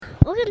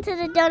Welcome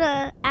to the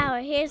Donut Hour.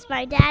 Here's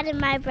my dad and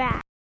my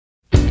brat.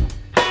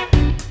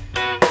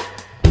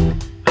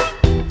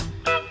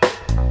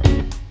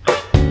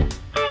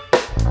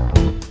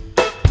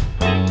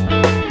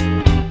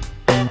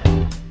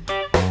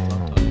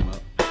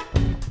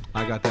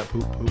 I got that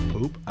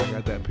poop. I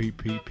got that pee.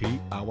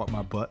 I want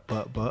my butt.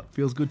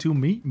 Feels good to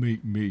me.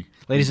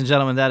 Ladies and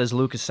gentlemen, that is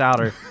Lucas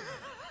Souter.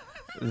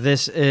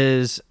 This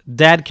is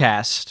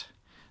Dadcast.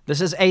 This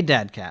is a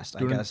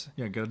Dadcast, I guess.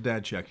 Yeah, got a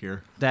dad check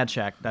here. Dad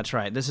check, that's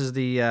right. This is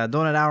the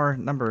Donut Hour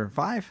number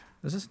 5.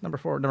 Is this number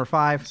 4? Number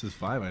 5? This is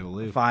 5, I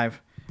believe.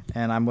 5.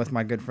 And I'm with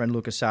my good friend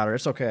Lucas Souter.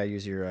 It's okay I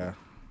use your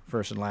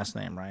first and last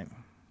name, right?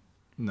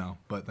 No,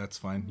 but that's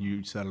fine.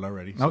 You said it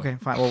already. So. Okay,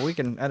 fine. Well, we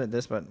can edit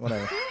this, but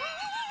whatever.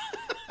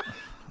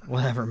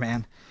 Whatever,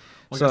 man.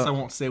 Well, I guess I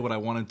won't say what I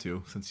wanted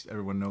to, since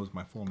everyone knows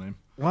my full name.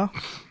 Well,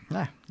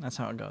 yeah, that's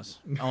how it goes.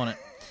 Own it.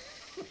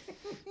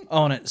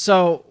 Own it.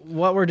 So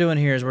what we're doing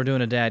here is we're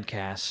doing a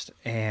Dadcast,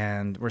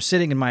 and we're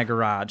sitting in my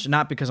garage.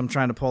 Not because I'm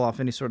trying to pull off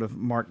any sort of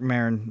Mark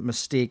Maron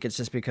mystique. It's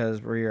just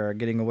because we are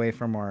getting away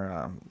from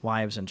our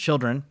wives and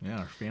children. Yeah,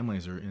 our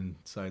families are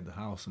inside the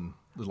house, and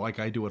like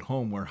I do at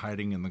home, we're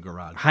hiding in the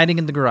garage. Hiding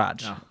in the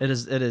garage. Yeah. It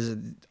is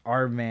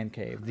our man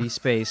cave, the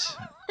space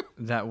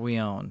that we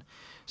own.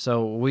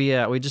 So we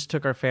just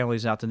took our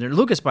families out to dinner.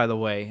 Lucas, by the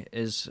way,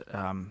 is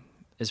from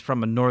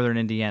a northern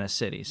Indiana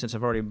city. Since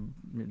I've already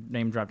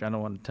name dropped, I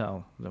don't want to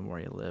tell them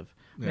where you live.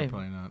 Yeah, Maybe.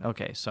 probably not.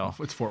 Okay, so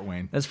It's Fort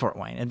Wayne. It's Fort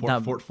Wayne.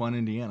 Fort Fun,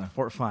 Indiana.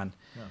 Fort Fun.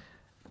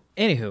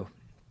 Yeah. Anywho,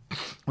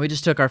 we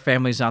just took our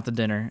families out to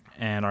dinner,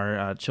 and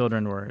our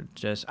children were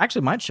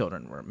actually my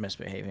children were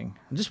misbehaving.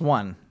 Just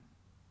one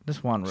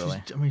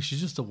really. She's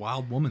just a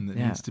wild woman that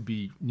needs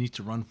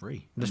to run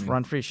free.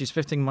 Run free. She's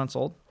 15 months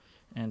old,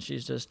 and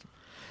she's just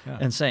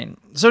insane.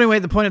 So anyway,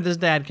 the point of this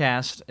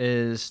Dadcast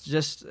is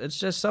it's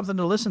just something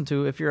to listen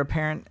to if you're a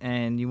parent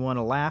and you want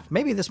to laugh.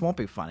 Maybe this won't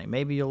be funny.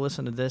 Maybe you'll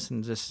listen to this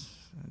and just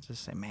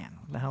say, "Man,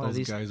 what the hell are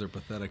these guys? Are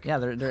pathetic." Yeah,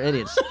 they're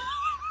idiots.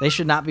 They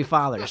should not be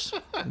fathers.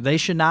 They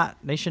should not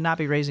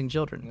be raising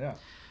children. Yeah.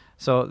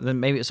 So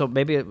maybe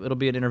it'll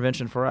be an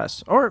intervention for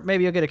us, or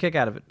maybe you'll get a kick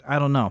out of it. I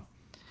don't know.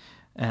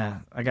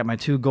 I got my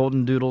 2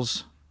 golden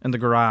doodles in the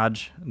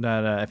garage.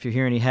 That if you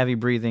hear any heavy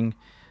breathing,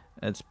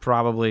 it's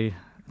probably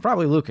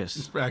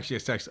Lucas. Actually,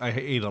 I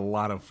ate a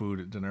lot of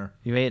food at dinner.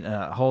 You ate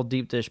a whole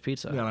deep dish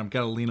pizza. Yeah, and I've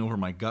got to lean over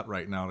my gut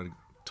right now to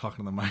talk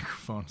into the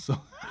microphone. So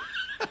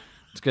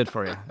it's good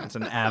for you. It's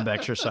an ab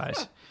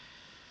exercise.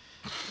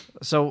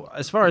 So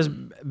as far as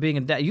being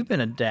a dad, you've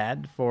been a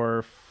dad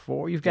for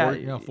 4. You've got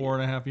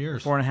 4.5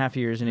 years. 4.5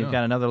 years, and you've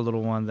got another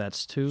little one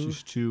that's 2.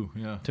 She's 2,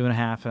 yeah.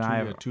 2.5, and I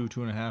have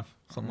 2.5,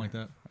 something like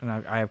that. And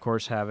I of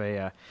course have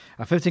a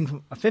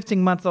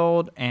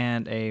 15-month-old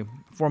and a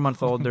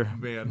 4-month-old. They're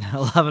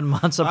 11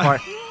 months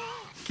apart.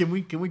 Can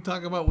we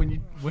talk about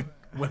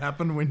what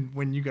happened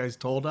when you guys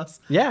told us?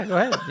 Yeah, go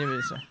ahead. Give me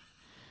a second.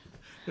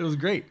 It was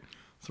great.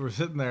 So we're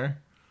sitting there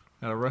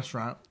at a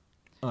restaurant,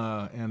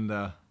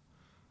 and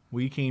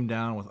we came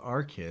down with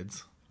our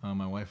kids,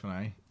 my wife and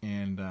I,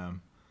 and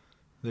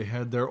they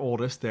had their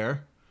oldest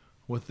there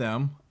with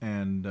them,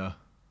 and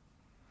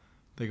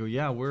they go,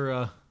 "Yeah,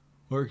 we're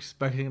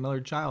expecting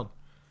another child."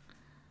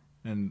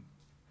 And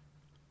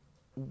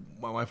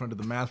my wife and I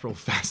did the math real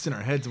fast in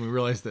our heads, and we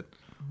realized that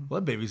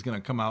that baby's going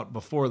to come out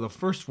before the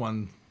first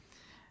one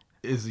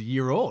is a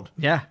year old.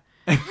 Yeah.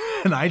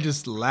 And I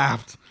just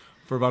laughed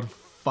for about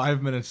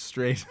 5 minutes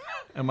straight,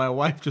 and my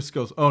wife just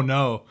goes, "Oh,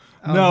 no,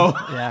 no."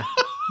 Yeah.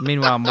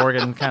 Meanwhile,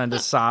 Morgan kind of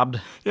just sobbed.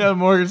 Yeah,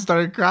 Morgan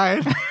started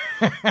crying.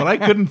 But I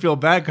couldn't feel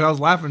bad because I was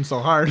laughing so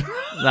hard.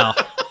 No.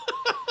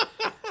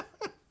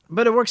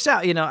 But it works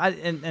out,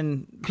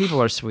 and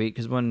people are sweet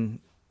because when,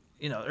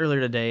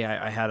 earlier today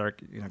I had our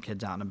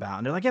kids out and about,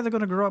 and they're like, yeah, they're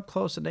going to grow up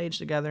close in age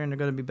together, and they're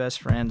going to be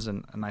best friends,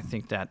 and I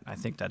think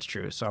that's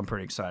true. So I'm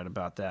pretty excited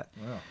about that.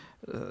 Wow.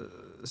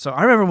 So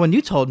I remember when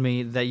you told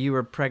me that you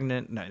were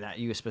pregnant. No, not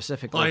you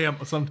specifically. I am.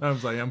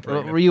 Sometimes I am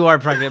pregnant. Well, you are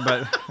pregnant,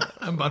 but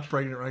I'm about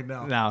pregnant right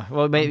now. No,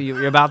 well, maybe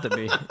you're about to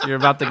be. You're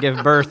about to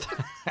give birth.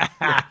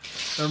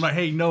 I'm like,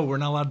 hey, no, we're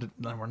not allowed to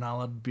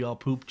be all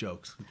poop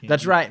jokes.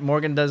 That's right.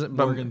 Morgan doesn't.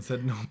 Morgan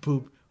said no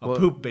poop.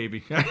 Poop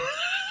baby.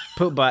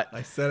 Poop butt.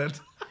 I said it.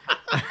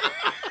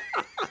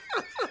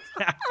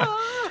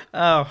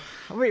 Oh,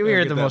 we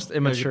are the most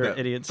immature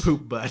idiots.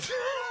 Poop butt.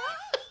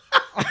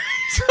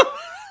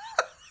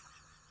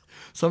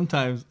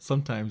 Sometimes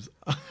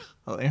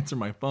I'll answer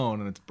my phone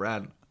and it's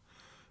Brad.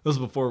 This was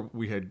before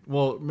we had,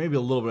 well, maybe a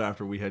little bit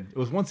after we had. It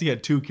was once he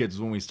had 2 kids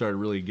when we started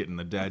really getting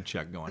the dad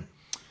check going.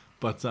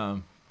 But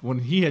when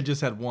he had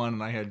just had 1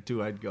 and I had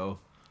 2, I go,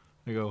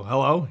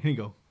 hello? And he'd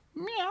go,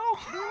 meow.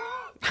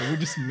 And we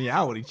just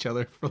meow at each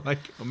other for like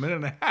a minute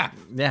and a half.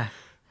 Yeah.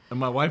 And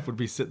my wife would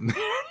be sitting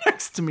there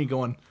next to me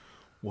going,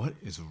 what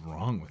is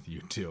wrong with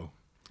you two?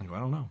 I go, I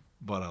don't know,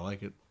 but I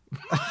like it.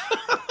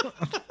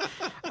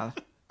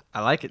 I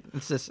like it.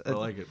 It's just I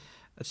like it.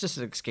 It's just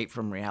an escape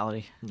from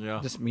reality. Yeah.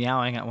 Just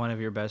meowing at one of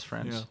your best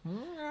friends.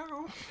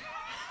 Yeah.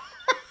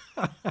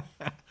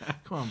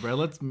 Come on, Brad.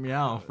 Let's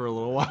meow for a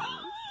little while.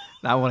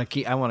 I want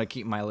to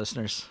keep my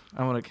listeners.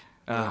 I want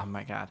Oh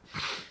my God.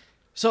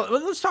 So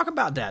let's talk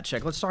about Dad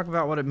Check. Let's talk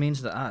about what it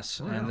means to us,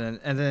 and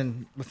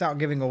then without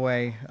giving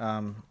away,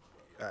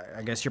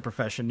 I guess your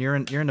profession. You're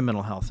in the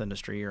mental health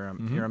industry. You're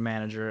a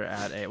manager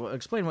at a. Well,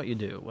 explain what you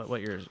do.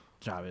 What your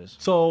job is.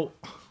 So,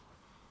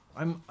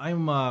 I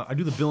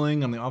do the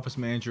billing. I'm the office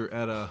manager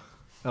at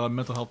a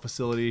mental health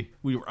facility.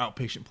 We were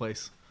outpatient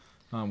place.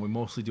 We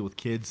mostly deal with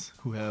kids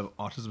who have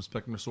autism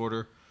spectrum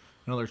disorder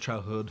and other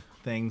childhood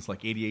things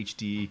like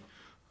ADHD.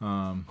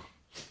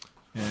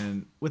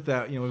 And with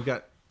that,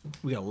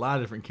 we got a lot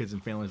of different kids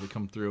and families that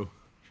come through.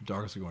 Your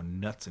dogs are going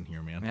nuts in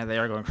here, man. Yeah, they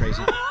are going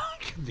crazy.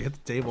 You hit the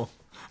table.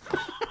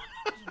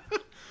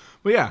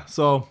 But yeah,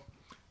 so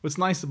what's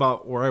nice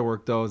about where I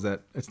work though is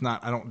that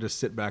I don't just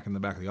sit back in the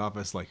back of the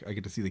office. Like I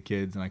get to see the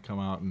kids and I come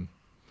out, and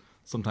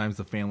sometimes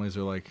the families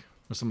are like,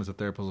 or someone's a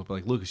therapist will be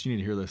like, Lucas, you need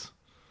to hear this.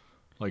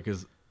 Like,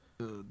 because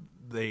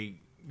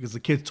the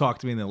kids talk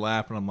to me and they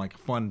laugh, and I'm like a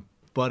fun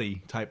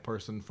buddy type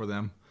person for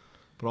them.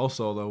 But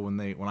also though, when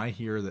I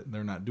hear that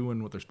they're not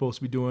doing what they're supposed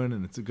to be doing,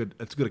 and it's a good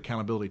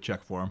accountability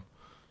check for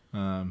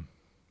them.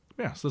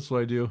 Yeah, so that's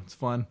what I do. It's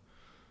fun.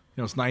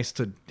 It's nice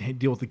to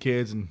deal with the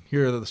kids and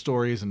hear the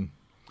stories and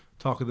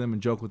talk with them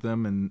and joke with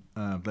them, and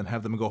then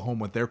have them go home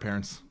with their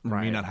parents and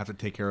me not have to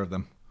take care of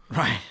them.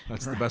 Right.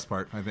 That's the best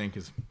part, I think,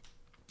 is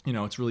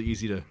it's really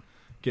easy to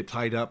get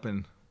tied up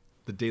in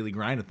the daily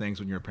grind of things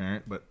when you're a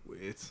parent, but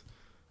it's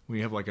when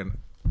you have like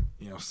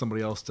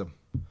somebody else to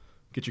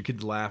get your kid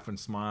to laugh and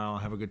smile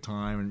and have a good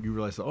time, and you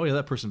realize, oh yeah,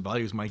 that person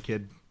values my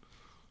kid,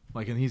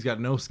 like, and he's got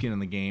no skin in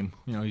the game.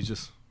 He's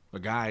just a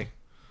guy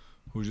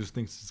who just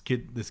thinks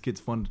this kid's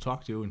fun to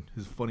talk to and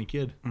is a funny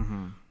kid.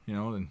 Mm-hmm.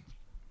 And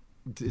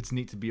it's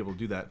neat to be able to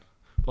do that.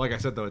 But like I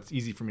said, though, it's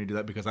easy for me to do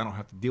that because I don't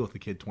have to deal with the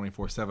kid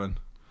 24/7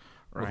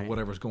 with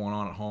whatever's going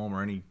on at home,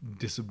 or any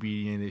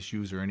disobedient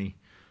issues, or any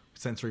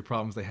sensory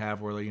problems they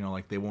have where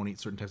they won't eat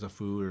certain types of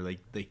food, or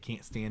they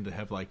can't stand to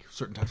have like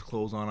certain types of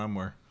clothes on them.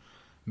 Where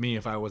me,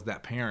 if I was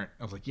that parent,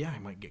 I was like, yeah, I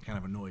might get kind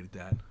of annoyed at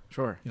that.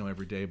 Sure.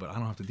 Every day, but I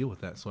don't have to deal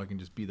with that, so I can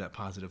just be that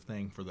positive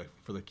thing for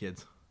the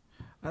kids.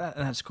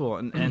 That's cool,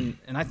 and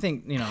I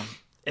think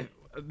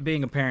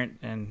being a parent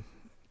and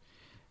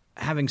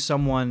having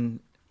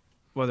someone,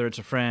 whether it's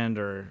a friend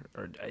or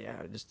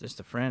just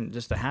a friend,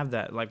 just to have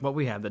that, like what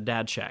we have, the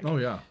Dad Check. Oh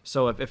yeah.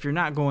 So if you're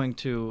not going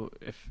to,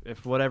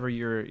 if whatever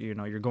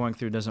you're going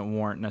through doesn't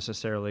warrant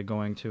necessarily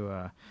going to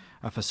a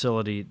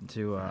facility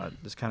to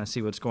just kind of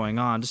see what's going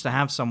on, just to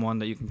have someone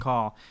that you can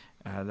call.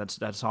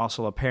 That's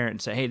also a parent,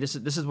 and say, hey, this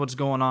is what's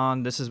going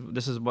on. This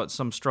is what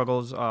some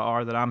struggles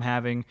are that I'm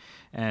having,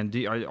 and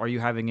are you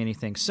having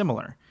anything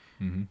similar?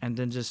 Mm-hmm. And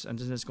then just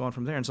going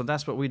from there. And so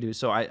that's what we do.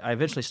 So I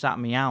eventually stopped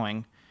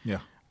meowing.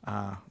 Yeah.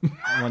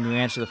 When you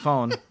answer the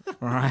phone,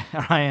 or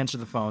I answer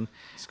the phone.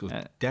 Just goes,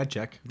 Dad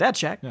Check. Dad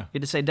Check. Yeah. You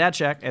just say Dad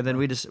Check, and then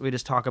we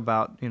just talk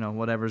about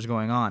whatever's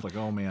going on. It's like,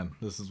 oh man,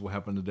 this is what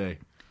happened today.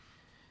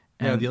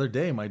 And the other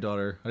day, my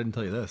daughter, I didn't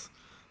tell you this.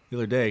 The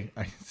other day,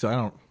 I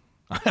don't.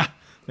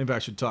 Maybe I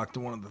should talk to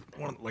one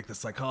of the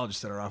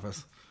psychologists at our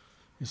office.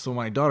 So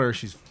my daughter,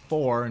 she's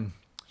 4, and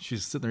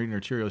she's sitting there eating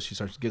her Cheerios. She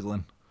starts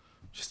giggling.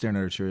 She's staring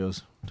at her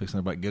Cheerios. Takes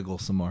another bite,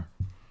 giggles some more.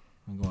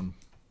 I'm going,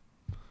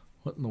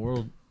 what in the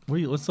world?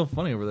 What's so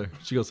funny over there?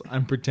 She goes,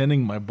 I'm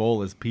pretending my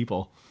bowl is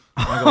people.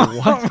 And I go,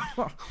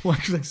 what?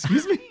 What? She's like,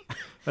 excuse me?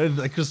 I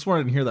just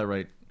sworn I didn't hear that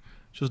right.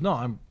 She goes, no,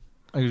 I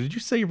go, did you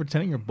say you're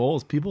pretending your bowl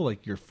is people,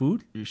 like your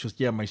food? She goes,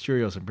 yeah, my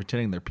Cheerios, I'm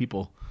pretending they're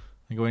people.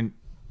 I go, and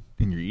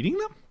you're eating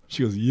them?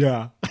 She goes,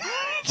 yeah.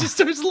 She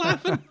starts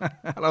laughing.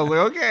 And I was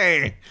like,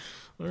 okay.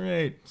 All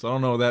right. So I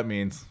don't know what that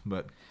means,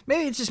 but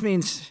maybe it just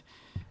means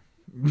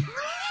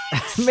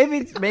maybe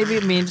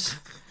it means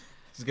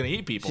she's gonna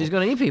eat people. She's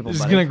gonna eat people.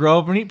 She's gonna grow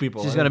up and eat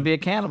people. She's gonna be a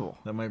cannibal.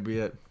 That might be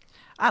it.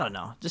 I don't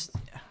know. Just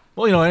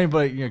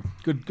anybody.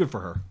 Good for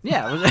her.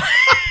 Yeah.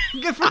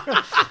 Good for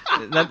her.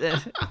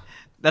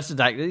 That's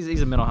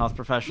he's a mental health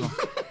professional.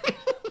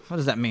 What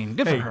does that mean?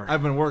 Good for her.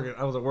 I've been working.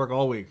 I was at work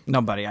all week.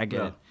 Nobody. I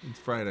get it. It's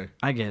Friday.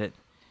 I get it.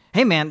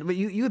 Hey man, but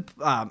you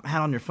had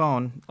on your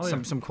phone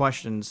some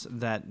questions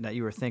that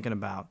you were thinking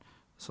about.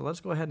 So let's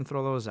go ahead and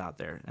throw those out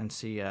there and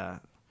see.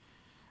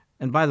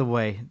 And by the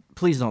way,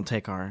 please don't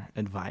take our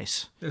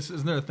advice.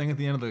 Isn't there a thing at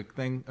the end of the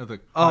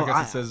podcast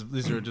that says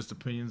these are just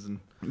opinions?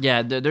 And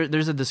yeah,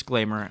 there's a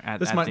disclaimer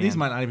at the end. These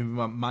might not even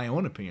be my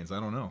own opinions.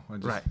 I don't know.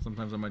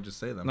 Sometimes I might just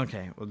say them.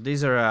 Okay. Well,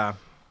 these are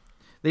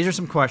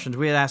some questions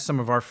we had asked some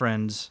of our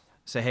friends.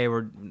 Say, hey,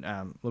 we're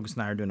Lucas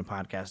and I are doing a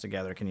podcast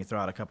together. Can you throw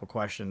out a couple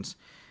questions?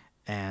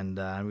 And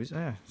we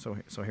said, so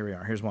here we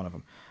are. Here's one of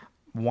them.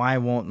 Why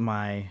won't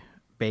my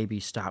baby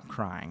stop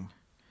crying?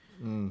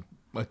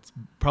 It's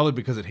probably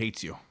because it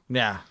hates you.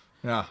 Yeah.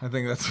 Yeah, I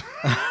think that's...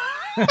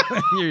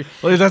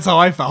 well, that's how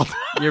I felt.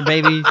 Your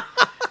baby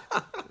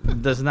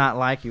does not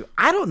like you.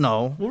 I don't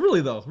know. Well,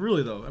 really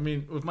though. I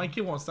mean, if my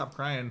kid won't stop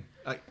crying,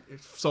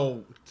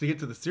 so to get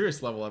to the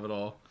serious level of it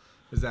all,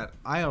 is that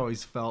I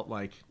always felt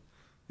like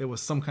it was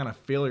some kind of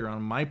failure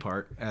on my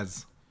part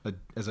as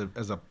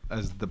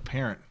the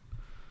parent.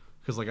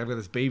 Because I've got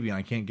this baby and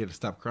I can't get it to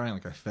stop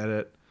crying. I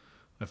fed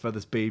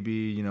this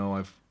baby.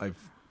 I've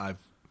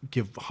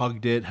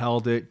hugged it,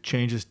 held it,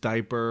 changed its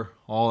diaper,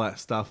 all that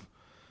stuff,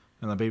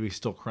 and the baby's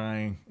still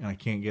crying, and I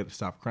can't get it to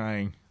stop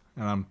crying,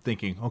 and I'm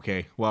thinking,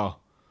 okay, well,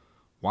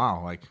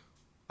 wow, like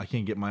I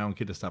can't get my own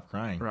kid to stop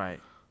crying. Right.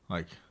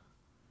 Like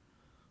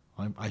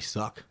I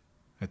suck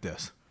at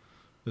this.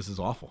 This is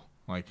awful.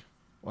 Like,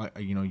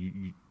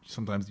 you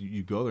sometimes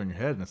you go there in your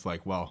head, and it's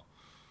like, well,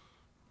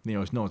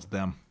 it's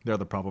them. They're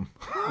the problem.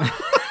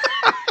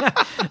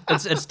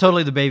 It's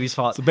totally the baby's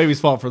fault. It's the baby's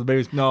fault for the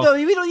baby's. No,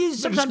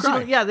 sometimes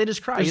cry. they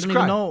just cry. They You just don't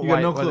cry. even know You got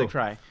why, no why clue. they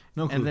cry.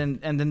 No clue.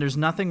 And then there's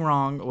nothing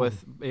wrong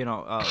with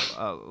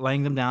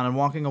laying them down and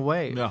walking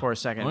away for a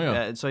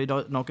second, so you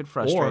don't get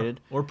frustrated.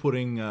 Or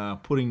putting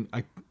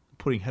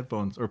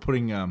headphones or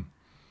putting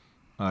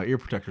ear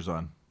protectors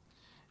on.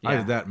 Yeah. I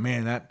did that,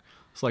 man.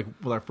 It's like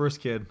with our first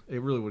kid,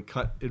 it really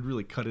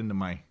cut into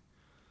my,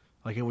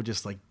 like it would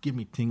just like give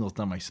me tingles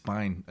down my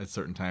spine at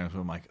certain times.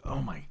 Where I'm like,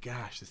 oh my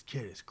gosh, this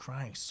kid is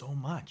crying so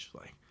much.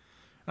 Like,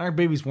 and our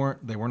babies were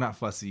not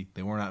fussy.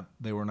 They were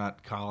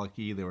not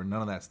colicky. They were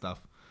none of that stuff.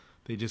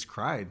 They just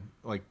cried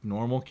like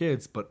normal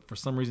kids. But for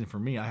some reason, for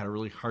me, I had a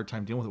really hard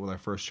time dealing with it with our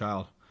first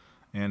child.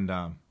 And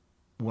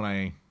when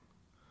I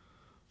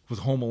was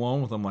home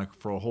alone with them, like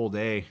for a whole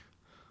day,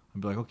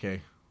 I'd be like,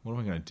 okay, what am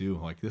I going to do?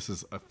 Like, this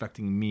is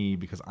affecting me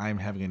because I'm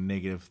having a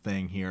negative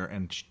thing here,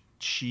 and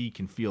she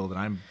can feel that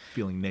I'm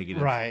feeling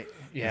negative. Right,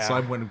 yeah. And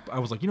so I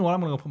was like, you know what?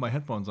 I'm going to go put my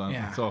headphones on.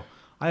 Yeah. And so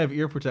I have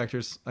ear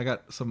protectors. I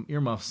got some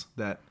earmuffs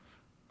that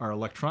are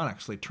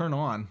electronics. They turn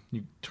on.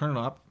 You turn them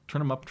up,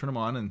 turn them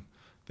on, and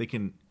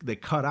they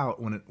cut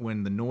out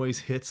when the noise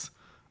hits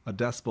a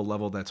decibel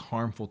level that's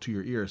harmful to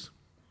your ears.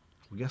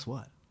 Well, guess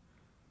what?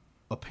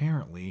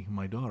 Apparently,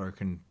 my daughter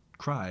can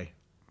cry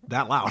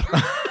that loud.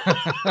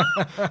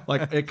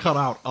 Like, it cut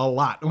out a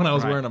lot when I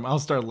was wearing them. I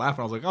started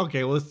laughing. I was like,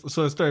 okay, well,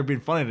 so it started being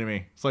funny to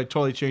me. So I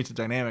totally changed the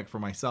dynamic for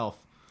myself.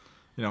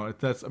 If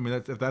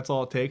that's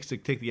all it takes to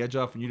take the edge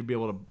off and you to be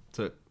able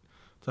to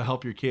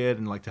help your kid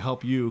and like to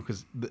help you,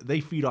 because they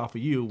feed off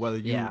of you whether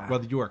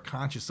you are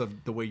conscious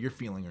of the way you're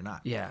feeling or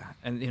not. Yeah,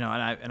 and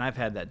I've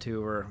had that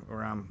too,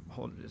 where I'm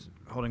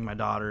holding my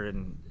daughter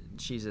and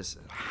she's just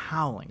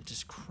howling,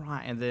 just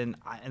crying, and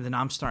then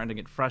I'm starting to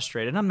get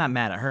frustrated. And I'm not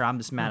mad at her. I'm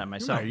just mad at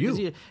myself. Because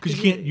you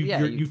can't.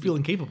 You feel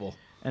incapable.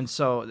 And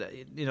so,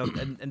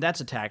 and that's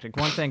a tactic.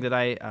 One thing that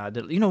I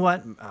did,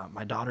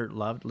 my daughter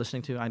loved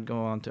listening to, I'd go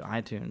on to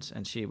iTunes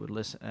and she would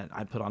listen, and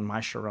I'd put on My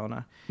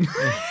Sharona.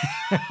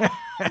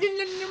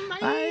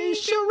 My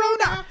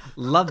Sharona!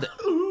 Loved it.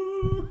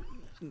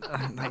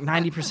 Like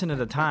 90% of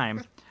the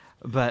time.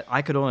 But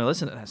I could only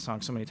listen to that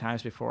song so many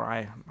times before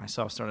I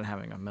myself started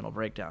having a mental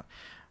breakdown.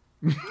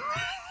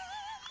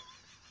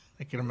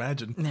 I can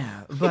imagine.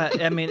 Yeah,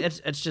 but I mean, it's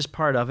just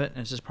part of it.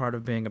 It's just part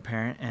of being a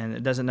parent, and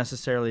it doesn't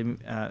necessarily.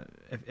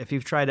 If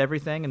you've tried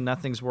everything and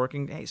nothing's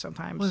working, hey,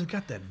 sometimes. Well, they've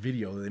got that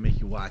video that they make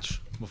you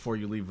watch before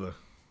you leave the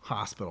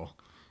hospital.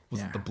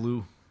 Was it the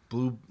blue?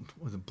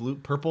 Was it blue?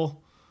 Purple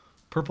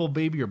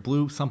baby or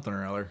blue something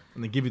or other?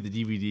 And they give you the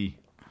DVD,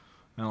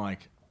 and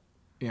like,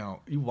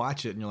 you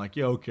watch it and you're like,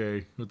 yeah,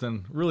 okay, but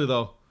then really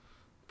though,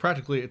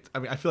 practically,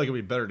 I feel like it'd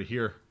be better to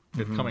hear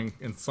it coming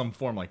in some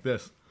form like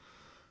this.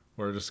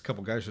 Where just a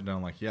couple guys sit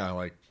down, like, yeah,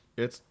 like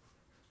it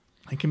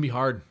can be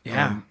hard.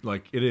 Yeah. And,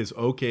 like, it is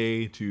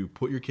okay to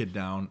put your kid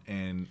down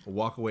and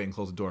walk away and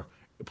close the door.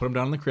 Put them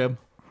down in the crib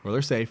where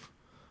they're safe.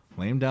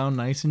 Lay them down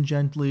nice and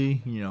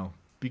gently.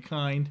 Be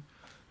kind.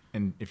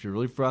 And if you're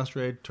really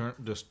frustrated,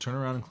 just turn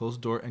around and close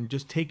the door and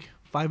just take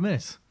 5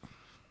 minutes.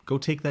 Go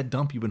take that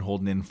dump you've been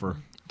holding in for.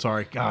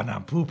 Sorry, God,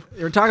 not poop.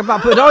 You're talking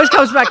about poop. It always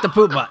comes back to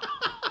poop butt.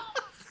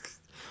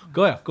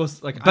 Go ahead.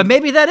 But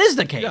maybe that is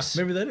the case.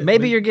 Yeah, maybe that is.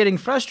 Maybe you're getting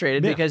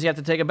frustrated because you have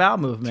to take a bowel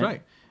movement. That's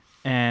right.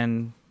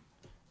 And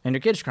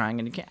your kid's crying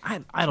and you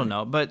can't. I don't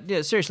know. But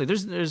yeah, seriously,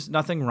 there's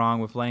nothing wrong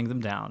with laying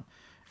them down.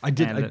 I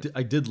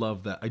did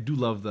love that. I do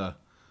love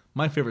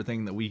my favorite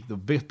thing the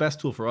best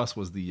tool for us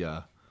was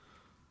what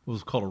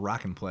was called a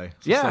rock and play.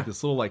 So it's like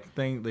this little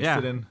thing they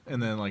sit in,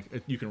 and then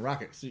you can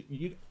rock it. So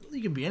you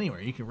can be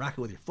anywhere. You can rock it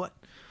with your foot.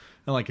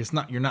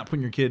 And you're not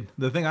putting your kid.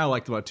 The thing I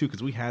liked about it too,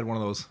 because we had one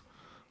of those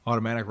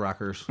automatic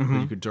rockers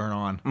that you could turn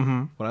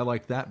on. But I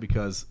liked that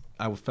because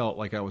I felt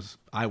like I was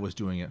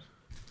doing it.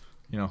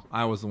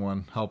 I was the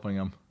one helping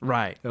them.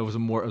 Right. It was a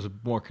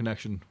more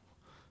connection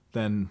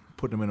than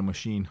putting them in a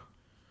machine.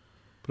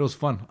 But it was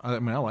fun. I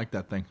like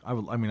that thing. I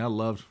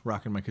loved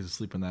rocking my kids to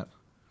sleep in that.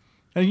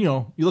 And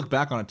you look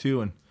back on it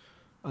too, and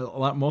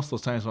most of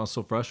those times when I was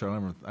so frustrated, I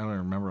don't even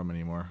remember them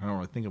anymore. I don't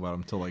really think about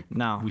them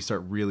until we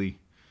start really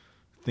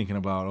thinking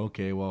about,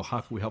 okay, well, how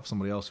can we help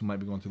somebody else who might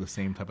be going through the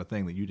same type of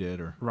thing that you did?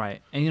 Or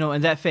right. And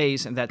and that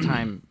phase and that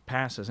time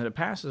passes, and it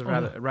passes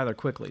rather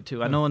quickly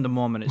too. I know in the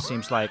moment it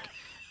seems like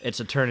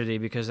it's eternity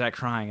because that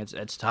crying,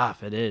 it's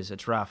tough. It is.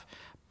 It's rough.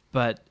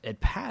 But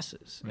it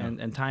passes,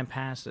 and time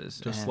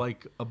passes. Just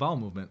like a bowel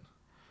movement.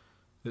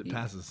 It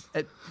passes.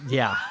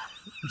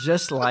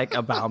 Just like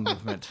a bowel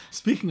movement.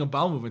 Speaking of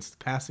bowel movements,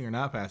 passing or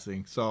not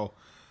passing. So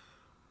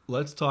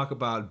let's talk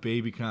about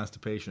baby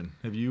constipation.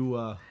 Have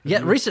you?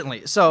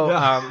 Recently. So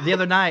Yeah. the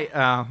other night,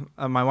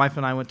 my wife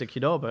and I went to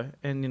Qdoba,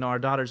 and our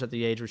daughter's at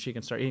the age where she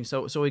can start eating.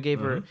 So we gave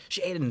her.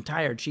 She ate an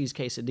entire cheese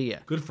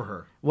quesadilla. Good for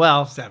her.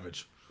 Well,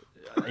 Savage.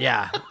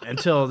 yeah,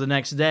 until the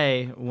next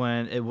day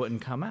when it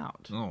wouldn't come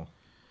out. Oh.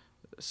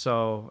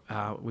 So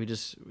we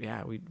just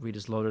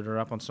loaded her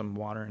up on some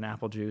water and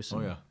apple juice.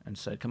 And, Oh, yeah. and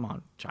said, "Come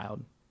on,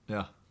 child,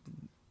 Yeah.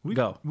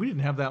 go." We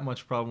didn't have that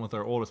much problem with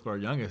our oldest, but our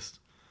youngest,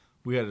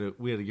 we had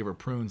to give her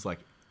prunes like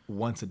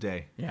once a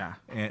day. Yeah.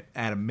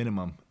 At a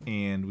minimum,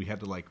 and we had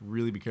to like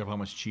really be careful how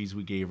much cheese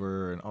we gave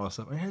her and all that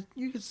stuff. And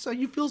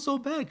you feel so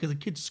bad because the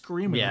kid's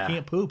screaming, Yeah. they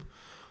can't poop,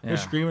 they're Yeah.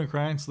 screaming,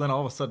 crying. So then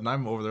all of a sudden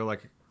I'm over there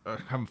like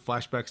having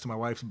flashbacks to my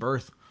wife's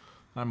birth.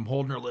 I'm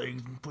holding her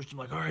legs and pushing,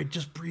 like, all right,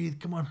 just breathe,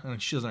 come on.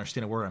 And she doesn't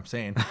understand a word I'm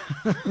saying.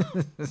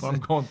 So I'm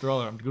going through all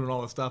that. I'm doing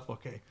all this stuff.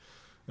 Okay,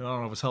 and I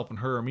don't know if it's helping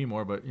her or me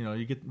more, but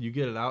you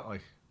get it out.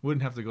 Like,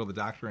 wouldn't have to go to the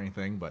doctor or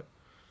anything, but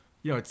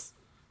it's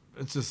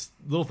just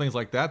little things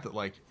like that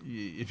like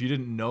if you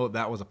didn't know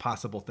that was a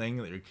possible thing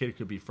that your kid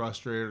could be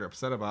frustrated or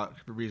upset about,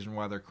 the reason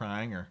why they're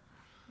crying or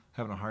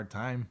having a hard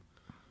time,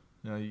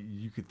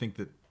 you could think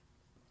that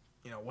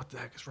what the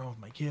heck is wrong with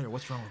my kid, or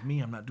what's wrong with me,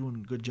 I'm not doing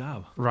a good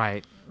job.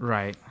 Right.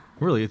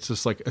 Really, it's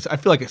just like, I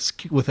feel like it's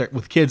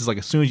with kids, like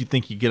as soon as you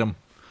think you get them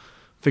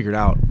figured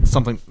out,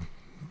 something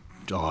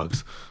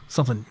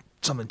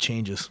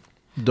changes.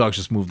 Dogs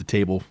just move the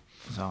table.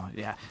 So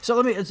yeah.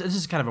 So this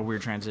is kind of a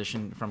weird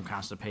transition from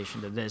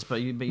constipation to this,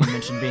 but you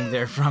mentioned being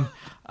there from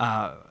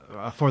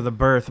for the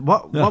birth.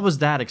 What was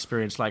that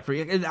experience like for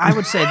you? I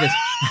would say this.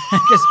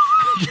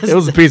 It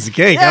was a piece of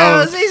cake. Yeah,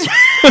 it was easy.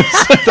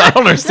 I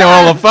don't understand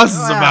what all the fuss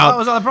is about. That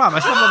was all the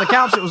problem. I slept on the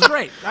couch. It was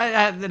great.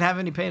 I didn't have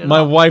any pain at My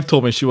all. wife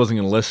told me she wasn't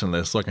going to listen to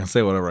this, so I can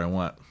say whatever I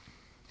want.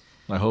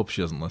 I hope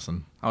she doesn't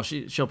listen. Oh,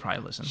 she'll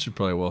probably listen. She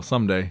probably will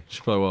someday.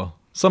 She probably will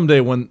someday.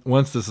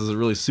 Once this is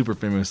really super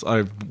famous,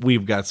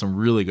 we've got some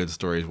really good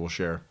stories we'll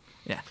share.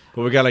 Yeah,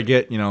 but we got to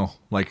get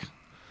like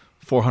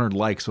 400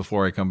 likes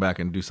before I come back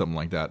and do something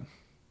like that.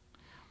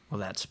 Well,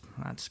 that's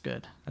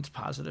good. That's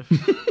positive.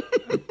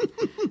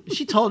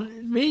 She told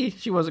me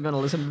she wasn't going to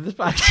listen to this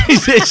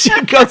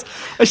podcast.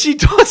 She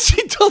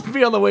told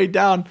me on the way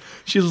down.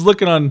 She was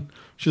looking on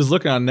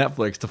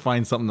Netflix to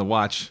find something to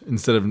watch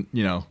instead of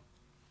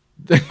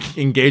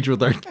engage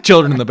with our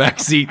children in the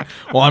back seat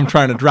while I'm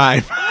trying to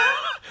drive.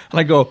 And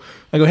I go,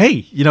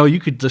 hey, you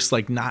could just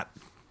like not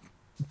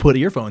put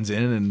earphones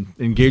in and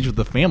engage with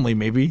the family,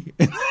 maybe.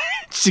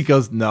 She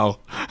goes, no.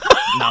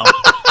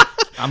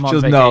 I'm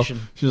on vacation. No.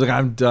 She was like,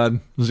 I'm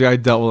done. She was like, I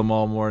dealt with them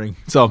all morning.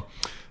 So,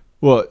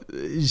 well,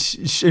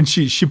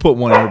 she put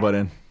one earbud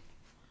in.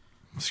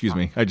 Excuse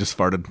me, I just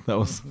farted. That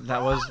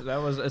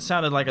was. It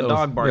sounded like a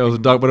dog barking. It was a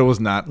dog, but it was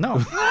not. No,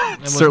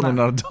 it was certainly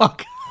not a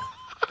dog.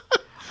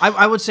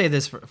 I would say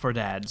this for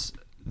dads,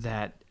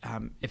 that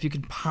if you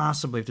could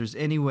possibly, if there's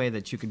any way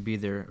that you could be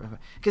there,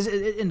 because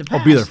in the past,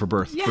 I'll be there for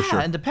birth. Yeah, for sure.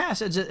 In the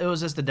past, it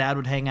was just the dad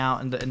would hang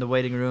out in the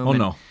waiting room. Oh,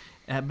 no.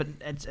 But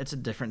it's a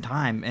different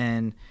time,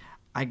 and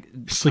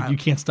it's like you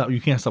can't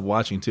stop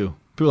watching too.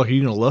 People are like, are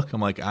you gonna look? I'm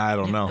like, I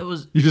don't know.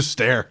 You just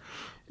stare.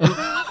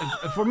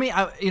 For me,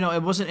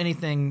 it wasn't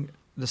anything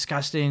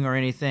disgusting or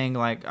anything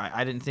like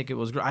I didn't think it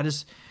was. You're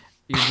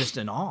just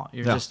in awe.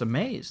 You're just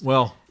amazed.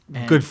 Well,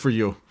 good for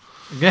you.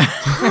 Yeah.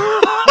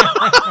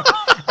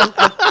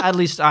 At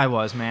least I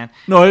was, man.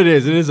 No, it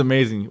is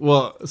amazing.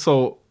 Well,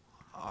 so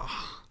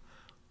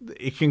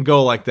it can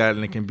go like that,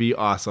 and it can be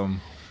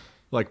awesome.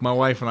 Like my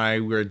wife and I,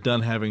 we were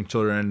done having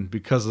children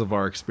because of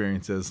our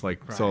experiences.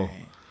 Like So,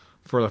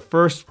 for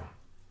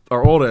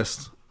our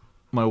oldest,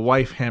 my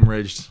wife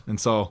hemorrhaged, and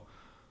so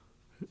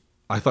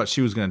I thought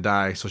she was gonna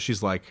die. So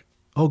she's like,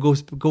 "Oh,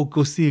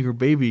 go see her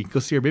baby. Go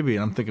see her baby."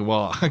 And I'm thinking,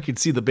 well, I could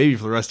see the baby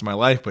for the rest of my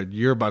life, but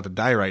you're about to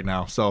die right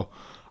now, so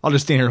I'll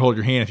just stand here and hold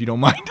your hand if you don't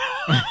mind.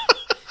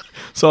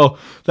 So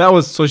that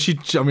was she.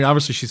 I mean,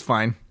 obviously she's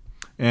fine,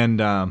 and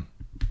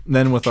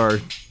then with our,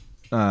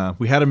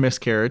 we had a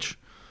miscarriage,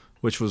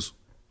 which was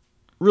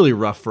really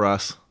rough for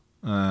us,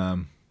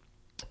 and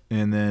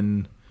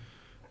then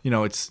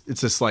it's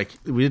just like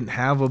we didn't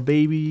have a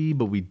baby,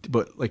 but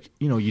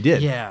you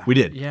did. Yeah, we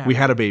did. Yeah, we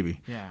had a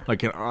baby. Yeah, like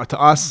to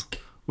us,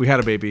 we had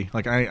a baby.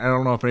 Like I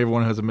don't know if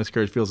everyone who has a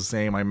miscarriage feels the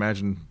same. I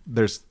imagine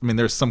there's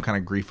some kind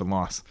of grief and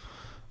loss.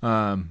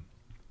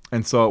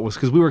 And so it was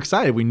because we were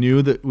excited. We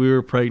knew that we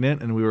were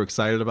pregnant, and we were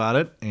excited about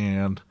it,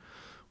 and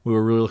we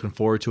were really looking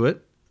forward to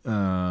it.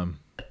 But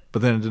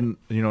then it didn't.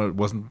 It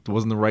wasn't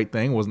the right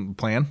thing. It wasn't the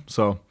plan.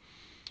 So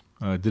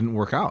it didn't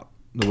work out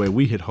the way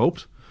we had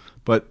hoped.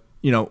 But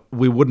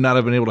we would not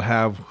have been able to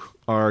have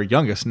our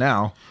youngest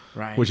now,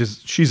 right?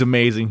 She's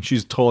amazing.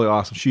 She's totally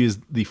awesome. She is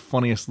the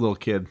funniest little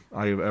kid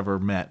I have ever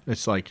met.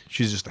 It's like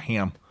she's just a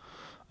ham.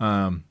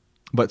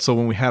 But so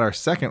when we had our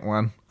second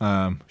one,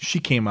 she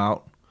came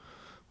out.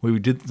 We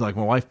did, like,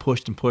 my wife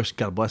pushed and pushed.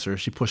 God bless her.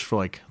 She pushed for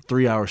like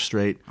 3 hours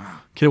straight.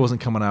 Kid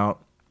wasn't coming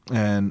out.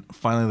 And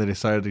finally they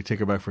decided to take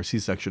her back for a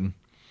C-section.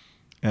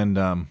 And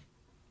I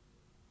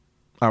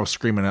was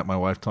screaming at my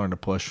wife, telling her to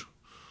push.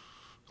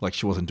 like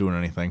she wasn't doing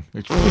anything.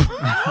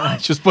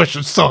 She was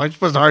pushing so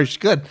much, as hard as she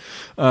could.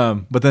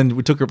 But then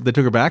they took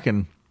her back,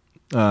 and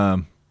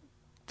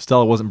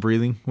Stella wasn't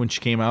breathing when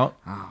she came out.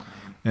 Oh,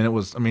 man. And it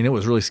was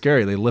really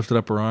scary. They lifted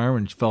up her arm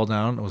and she fell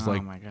down. It was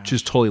she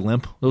was totally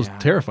limp. It was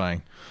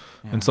terrifying.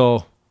 Yeah. And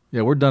so,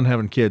 we're done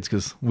having kids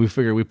because we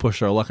figured we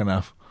pushed our luck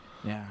enough.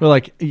 Yeah. But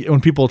like when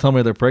people tell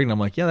me they're pregnant, I'm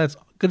like, yeah, that's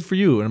good for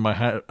you. And in my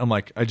head, I'm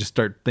like, I just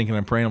start thinking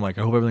and praying. I'm like,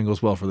 I hope everything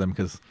goes well for them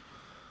because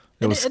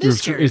it is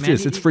scary, man.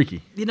 It's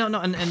freaky.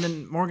 And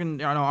then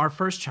Morgan, our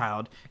first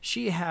child,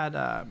 she had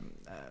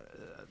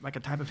like a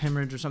type of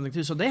hemorrhage or something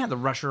too. So they had to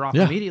rush her off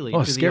immediately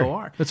to the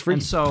OR. That's freaky.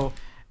 And so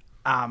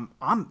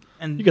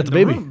you got the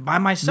baby by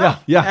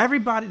myself. Yeah.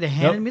 Everybody, they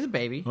handed me the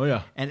baby. Oh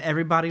yeah. And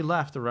everybody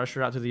left to rush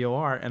her out to the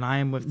OR, and I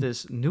am with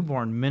this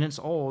newborn, minutes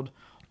old,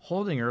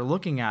 holding her,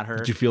 looking at her.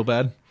 Did you feel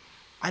bad?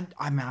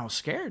 I was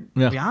scared.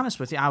 To be honest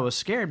with you, I was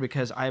scared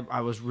because I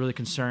was really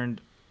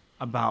concerned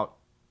about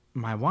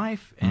my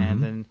wife,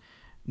 and then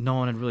no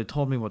one had really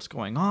told me what's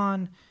going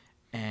on,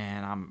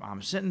 and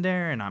I'm sitting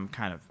there, and I'm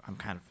kind of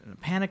in a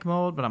panic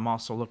mode, but I'm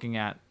also looking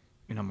at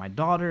my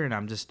daughter, and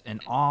I'm just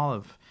in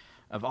awe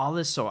of all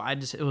this. So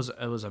it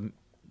was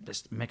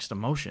just mixed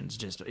emotions.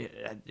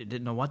 I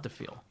didn't know what to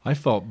feel. I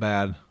felt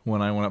bad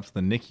when I went up to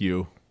the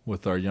NICU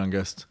with our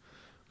youngest.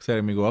 Because they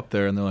had me go up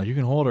there, and they're like, "You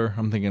can hold her."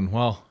 I'm thinking,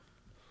 well,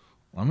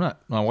 I'm not.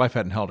 My wife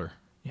hadn't held her.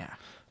 Yeah.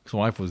 So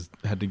my wife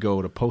had to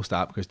go to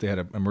post-op because they had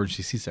an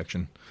emergency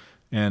C-section,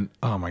 and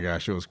oh my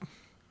gosh, it was.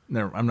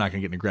 I'm not gonna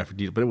get into graphic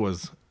detail, but it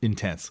was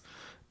intense,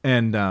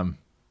 and then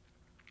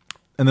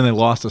they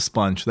lost a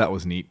sponge. That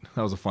was neat.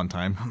 That was a fun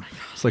time. Oh my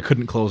God. So I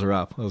couldn't close her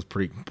up. That was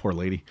pretty poor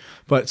lady.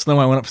 But so then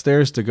I went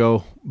upstairs to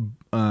go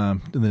to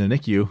the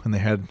NICU, and they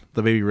had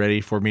the baby ready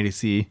for me to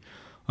see.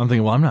 I'm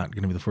thinking, well, I'm not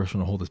going to be the first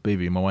one to hold this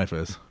baby. My wife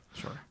is.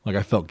 Sure. Like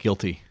I felt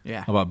guilty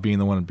about being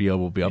the one to be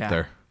able to be up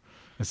there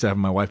instead of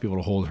having my wife be able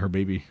to hold her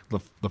baby,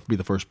 be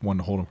the first one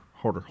to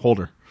hold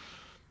her.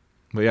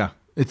 But yeah,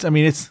 it's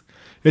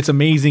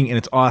amazing and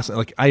it's awesome.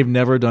 Like I've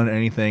never done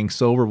anything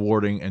so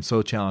rewarding and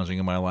so challenging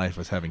in my life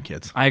as having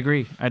kids. I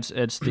agree.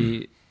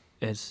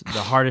 It's the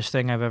hardest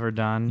thing I've ever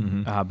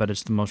done, but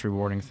it's the most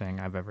rewarding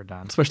thing I've ever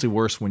done. Especially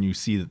worse when you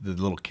see that the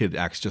little kid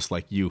acts just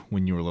like you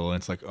when you were little.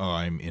 And it's like, oh,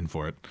 I'm in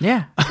for it.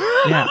 Yeah,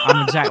 yeah.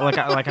 I'm exactly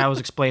like I was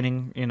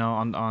explaining,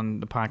 on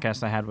the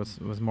podcast I had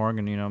with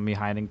Morgan. Me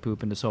hiding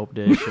poop in the soap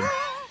dish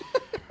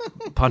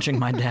and punching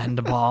my dad in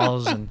the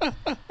balls and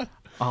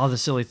all the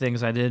silly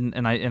things I did,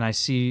 and I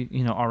see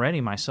already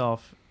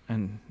myself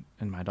and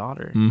my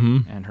daughter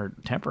and her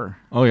temper.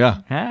 Oh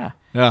yeah,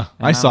 yeah.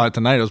 I saw it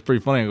tonight. It was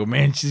pretty funny. I go,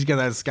 man, she's got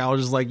that scowl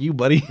just like you,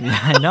 buddy. Yeah,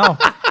 I know.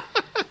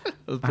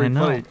 It was pretty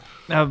funny.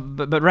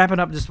 But wrapping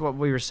up just what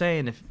we were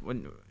saying,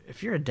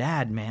 if you're a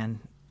dad, man,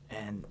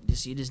 and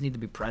you just need to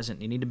be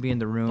present. You need to be in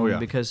the room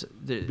because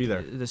be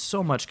there. There's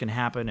so much can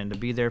happen, and to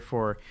be there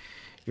for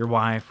your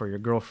wife or your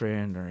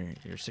girlfriend or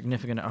your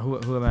significant or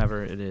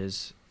whoever it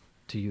is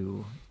to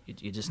you.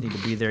 You just need to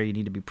be there. You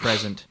need to be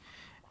present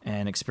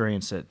and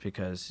experience it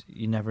because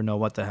you never know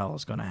what the hell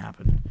is going to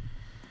happen.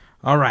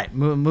 All right,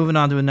 moving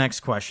on to the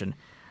next question.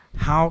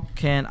 How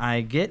can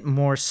I get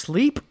more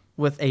sleep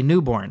with a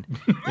newborn?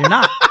 You're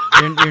not.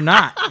 You're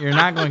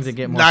not going to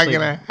get more sleep. Not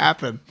going to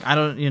happen. I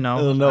don't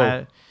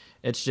know.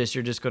 It's just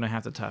you're just going to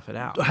have to tough it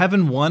out.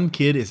 Having one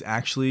kid is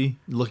actually,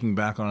 looking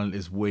back on it,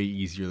 is way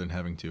easier than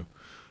having two.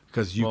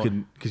 Because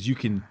you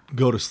can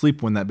go to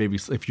sleep when that baby.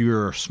 If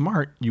you're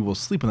smart, you will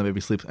sleep when that baby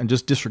sleeps, and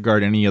just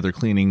disregard any other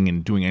cleaning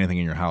and doing anything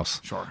in your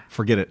house. Sure,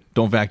 forget it.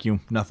 Don't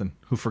vacuum. Nothing.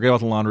 Forget about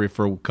the laundry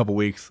for a couple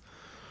weeks.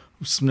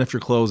 Sniff your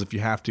clothes if you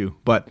have to,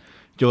 but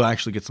you'll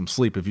actually get some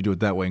sleep if you do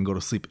it that way and go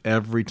to sleep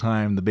every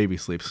time the baby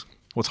sleeps.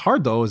 What's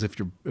hard though is if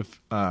your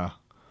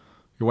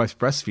wife's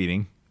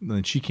breastfeeding,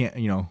 then she can't.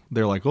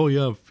 They're like, oh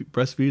yeah,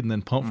 breastfeed and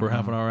then pump for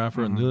half an hour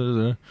after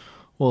and.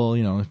 Well,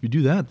 if you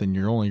do that, then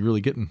you're only really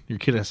getting your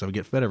kid has to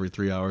get fed every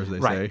 3 hours. They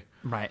say,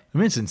 right. I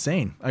mean, it's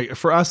insane.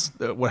 For us,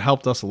 what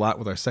helped us a lot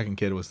with our second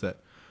kid was that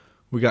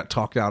we got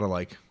talked out of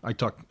I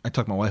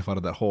talked my wife out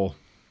of that whole.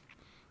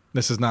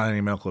 This is not any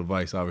medical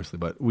advice, obviously,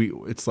 but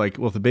it's like,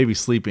 well, if the baby's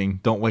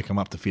sleeping, don't wake them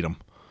up to feed them.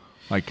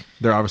 Like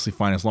they're obviously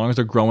fine as long as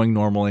they're growing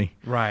normally.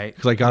 Right.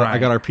 Because I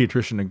got our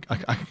pediatrician. And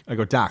I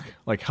go, Doc,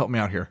 help me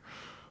out here.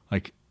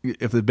 Like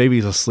if the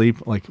baby's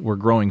asleep, we're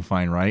growing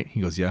fine, right?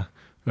 He goes, yeah.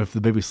 If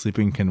the baby's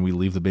sleeping, can we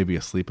leave the baby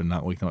asleep and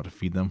not wake them up to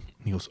feed them?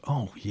 And he goes,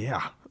 oh,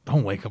 yeah.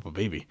 Don't wake up a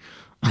baby.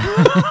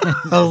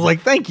 I was like,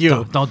 thank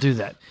you. Don't do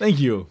that. Thank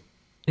you.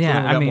 Yeah,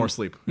 so I got more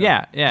sleep.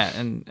 Yeah.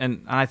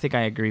 And I think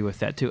I agree with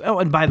that, too. Oh,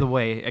 and by the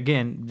way,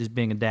 again, just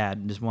being a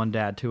dad, just one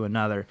dad to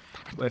another,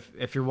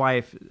 if your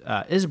wife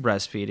is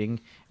breastfeeding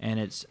and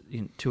it's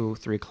 2 or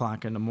 3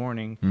 o'clock in the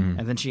morning, and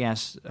then she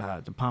asks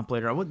to pump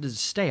later,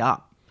 stay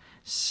up.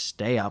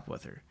 Stay up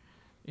with her.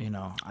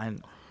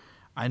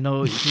 I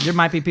know there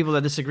might be people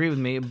that disagree with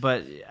me,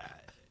 but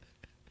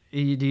do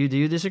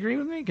you disagree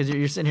with me? Because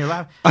you're sitting here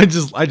laughing. I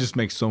just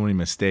make so many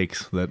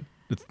mistakes that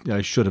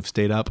I should have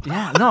stayed up.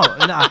 Yeah, no.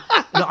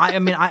 No, I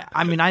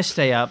mean, I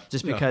stay up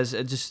just because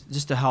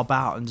just to help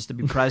out and just to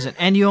be present,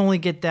 and you only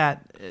get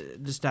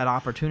that just that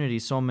opportunity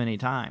so many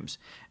times,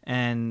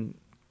 and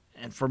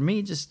for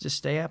me, just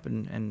stay up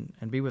and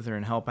be with her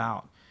and help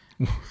out.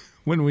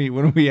 When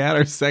we had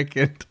our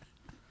second,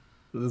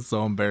 this is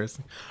so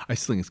embarrassing. I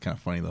still think it's kind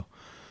of funny though.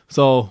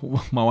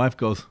 So my wife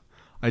goes,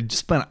 I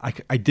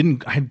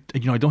don't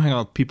hang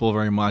out with people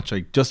very much.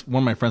 One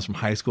of my friends from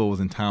high school was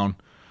in town.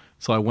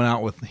 So I went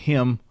out with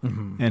him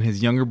and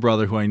his younger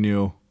brother who I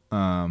knew.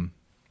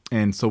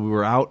 And so we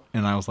were out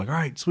and I was like, all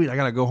right, sweet. I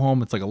got to go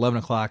home. It's like 11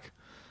 o'clock.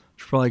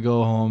 Should probably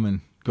go home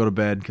and go to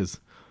bed because,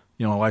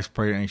 my wife's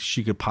pregnant and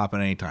she could pop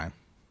at any time.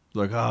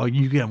 Like, oh,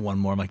 you can have one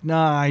more. I'm like,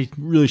 nah, I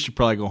really should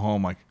probably go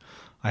home. Like,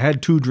 I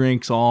had 2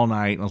 drinks all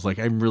night. And I was like,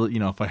 I'm really,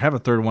 if I have a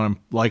third one, I'm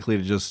likely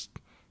to just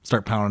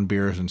start pounding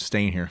beers and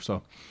staying here.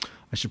 So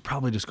I should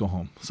probably just go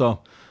home. So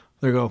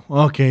they go,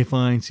 okay,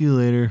 fine. See you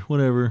later.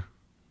 Whatever.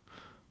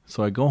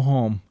 So I go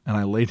home and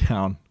I lay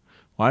down.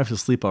 My wife's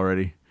asleep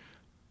already.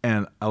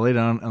 And I lay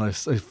down and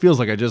it feels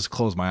like I just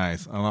closed my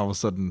eyes. And all of a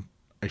sudden,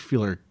 I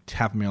feel her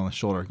tapping me on the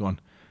shoulder going,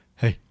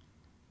 hey.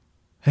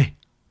 I'm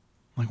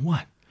like,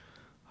 what?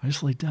 I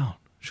just laid down.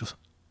 She goes,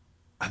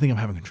 I think I'm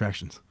having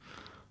contractions.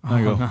 And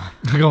I go,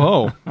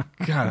 oh,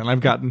 God. And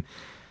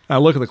I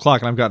look at the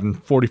clock and I've gotten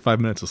 45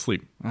 minutes of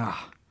sleep. I'm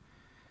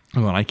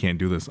going, I can't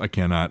do this. I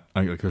cannot.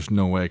 There's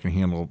no way I can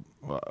handle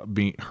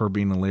her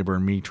being in labor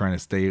and me trying to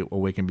stay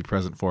awake and be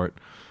present for it.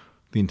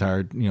 The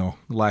entire,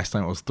 last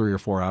time it was 3 or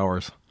 4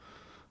 hours.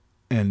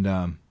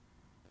 And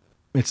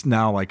it's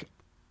now like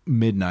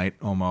midnight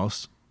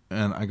almost.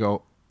 And I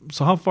go,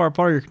 so how far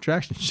apart are your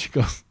contractions?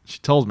 She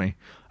tells me.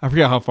 I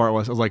forget how far it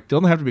was. I was like,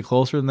 don't they have to be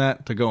closer than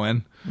that to go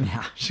in?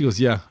 Yeah. She goes,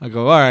 yeah. I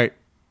go, all right.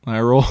 And I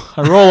roll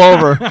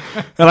over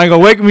and I go,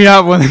 wake me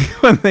up when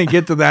they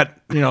get to that,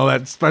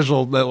 that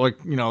special, that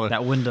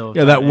that window.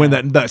 Yeah, that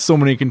window, that so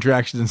many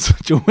contractions in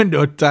such a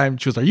window of time.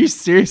 She was, are you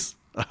serious?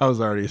 I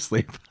was already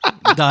asleep.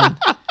 Done.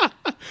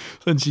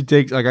 Then she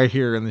takes, I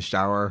hear her in the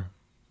shower.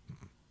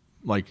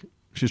 Like,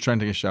 she's trying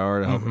to take a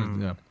shower to help her.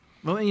 Yeah.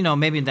 Well,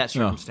 maybe in that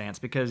circumstance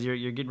because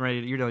you're getting ready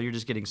to, you're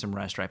just getting some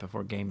rest right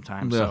before game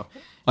time. Yeah. So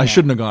I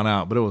shouldn't have gone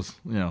out, but it was,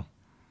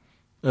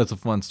 that's a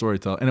fun story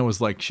to tell. And it was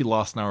like she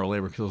lost an hour of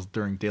labor because it was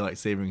during daylight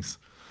savings.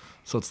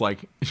 So it's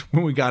like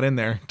when we got in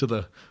there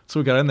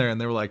and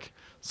they were like,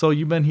 so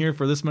you've been here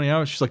for this many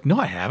hours? She's like, no,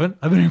 I haven't.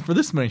 I've been here for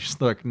this many. She's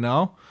like,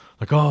 no.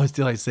 Like, oh, it's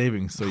daylight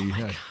savings. So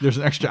there's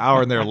an extra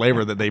hour in there of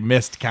labor that they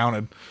missed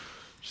counted.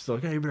 She's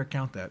like, hey, you better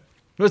count that.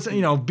 But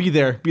be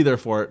there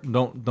for it.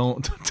 Don't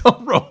roll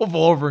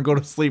over and go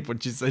to sleep when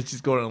she says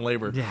she's going into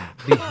labor. Yeah,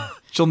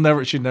 I'll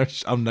never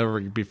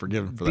be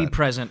forgiven for that. Be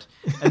present.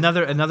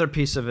 Another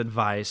piece of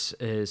advice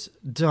is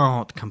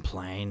don't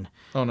complain.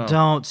 Oh no!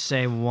 Don't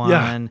say one.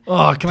 Yeah.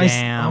 Oh,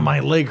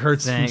 my leg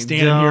hurts from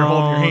standing here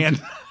holding your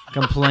hand.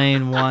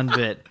 Complain one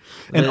bit.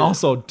 And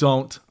also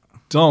don't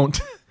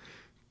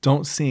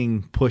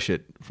sing "Push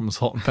It" from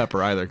Salt and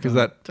Pepper either, because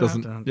that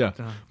doesn't. Yeah.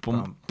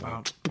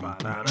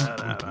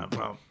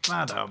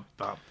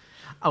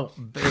 Oh,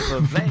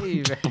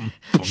 baby.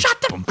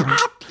 Shut the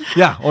up.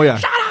 Yeah. Oh, yeah.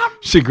 Shut up.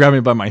 She grabbed me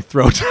by my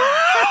throat.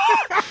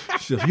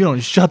 She said, you don't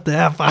shut the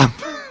F up.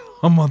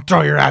 I'm going to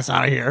throw your ass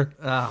out of here.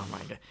 Oh, my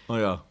God. Oh,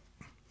 yeah.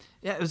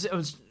 Yeah, it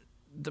was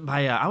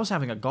I was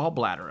having a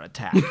gallbladder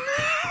attack.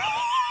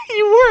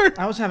 You were?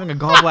 I was having a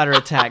gallbladder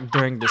attack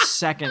during the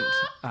second,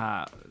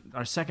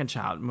 our second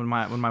child, when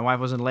my wife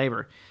was in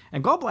labor.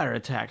 And gallbladder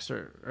attacks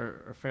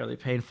are fairly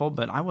painful,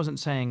 but I wasn't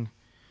saying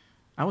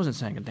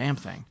a damn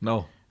thing.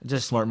 No.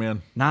 Just smart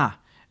man. Nah.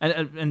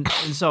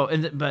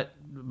 But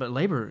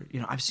labor,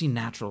 I've seen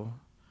natural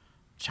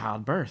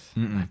childbirth.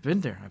 I've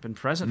been there. I've been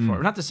present for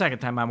it. Not the second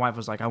time. My wife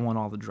was like, I want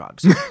all the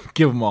drugs.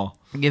 Give them all.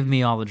 Give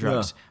me all the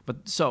drugs. Yeah.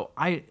 But so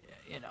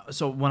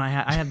so when I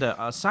had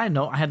to, side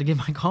note, I had to get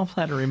my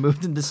gallbladder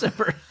removed in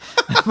December.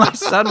 My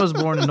son was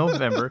born in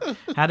November.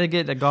 Had to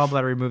get a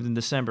gallbladder removed in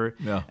December.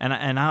 Yeah.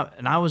 And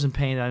I was in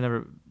pain that I'd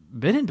never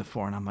been in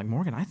before. And I'm like,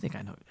 Morgan, I think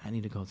I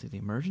need to go to the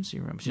emergency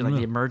room. She's like,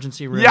 the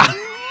emergency room? Yeah.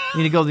 You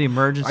need to go to the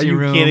emergency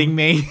room. Are you kidding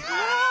me?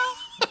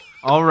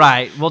 All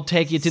right, we'll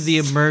take you to the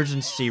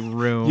emergency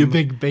room. You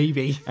big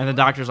baby. And the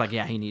doctor's like,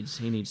 yeah, he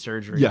needs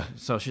surgery. Yeah.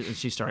 So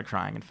she started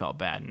crying and felt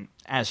bad, and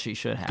as she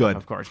should have, Good.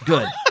 Of course.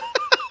 Good.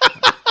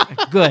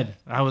 Good.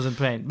 I was in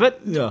pain.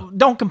 But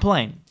don't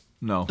complain.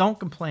 No. Don't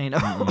complain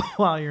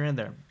while you're in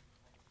there.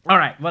 All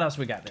right, what else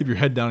we got there? Keep your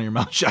head down and your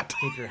mouth shut.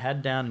 Keep your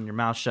head down and your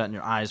mouth shut and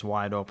your eyes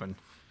wide open.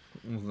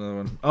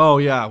 Oh,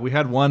 yeah. We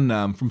had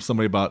one from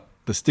somebody about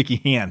the sticky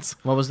hands.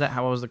 What was that?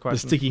 What was the question?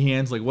 The sticky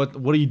hands. Like, what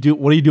do you do?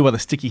 What do you do about the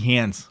sticky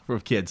hands for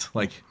kids?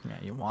 Like,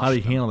 you wash how do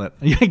you handle that?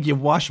 You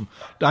wash them.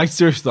 I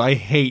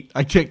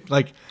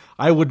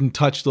wouldn't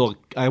touch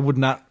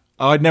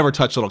I'd never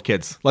touch little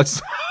kids.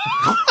 Let's.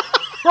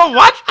 Oh,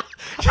 what?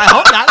 I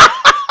hope not.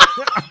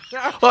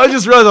 Well, I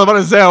just realized I was about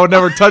to say I would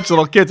never touch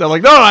little kids. I'm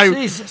like, no,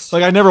 Jesus.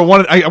 I never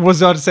wanted. I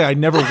was about to say I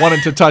never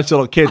wanted to touch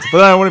little kids, but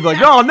then I want to be like,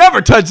 no, I'll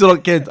never touch little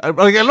kids. I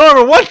don't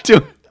ever want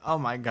to. Oh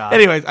my God.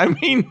 Anyways, I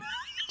mean,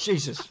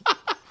 Jesus.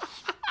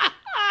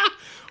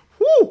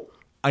 Woo.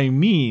 I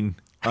mean,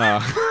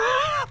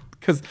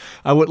 because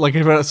I would like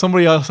if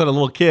somebody else had a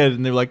little kid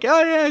and they were like,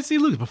 oh yeah, I see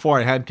Luke before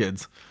I had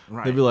kids.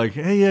 Right. They'd be like,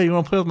 hey, yeah, you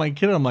want to play with my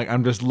kid?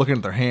 I'm just looking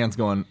at their hands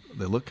going,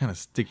 they look kind of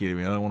sticky to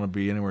me. I don't want to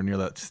be anywhere near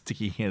that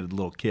sticky-handed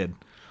little kid.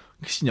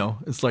 Because,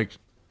 it's like,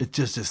 it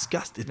just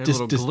disgusts. It just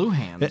little glue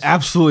hands. It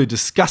absolutely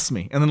disgusts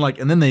me. And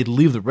then they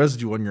leave the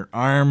residue on your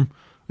arm.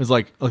 It's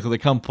like they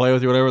come play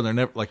with you or whatever. They're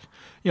never like,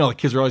 the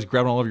kids are always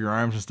grabbing all over your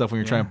arms and stuff when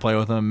you're trying to play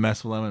with them,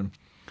 mess with them.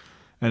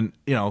 And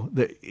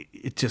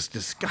it's just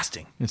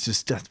disgusting. It's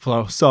just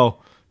so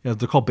they're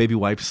called baby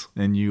wipes,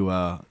 and you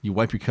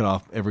wipe your kid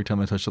off every time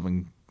they touch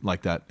something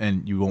like that,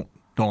 and you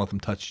don't let them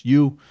touch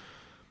you.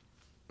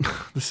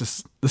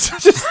 This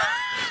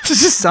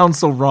just sounds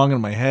so wrong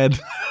in my head.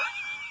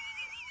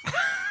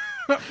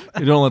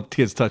 You don't let the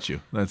kids touch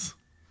you. That's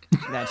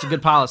a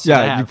good policy.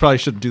 Yeah, you probably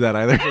shouldn't do that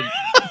either.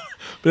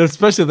 But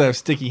especially if they have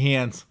sticky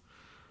hands,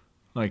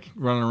 like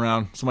running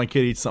around. So my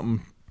kid eats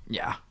something.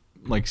 Yeah.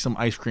 Like some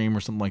ice cream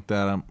or something like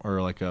that,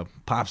 or like a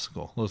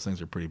popsicle. Those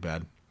things are pretty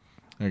bad.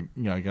 You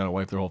got to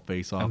wipe their whole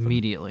face off.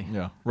 Immediately.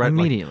 Right.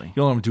 Immediately. You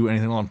don't let them do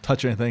anything. You don't let them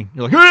touch anything.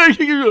 You're like,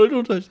 hey,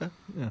 don't touch that.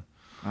 Yeah.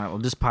 All right, well,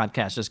 this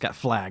podcast just got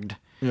flagged.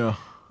 Yeah.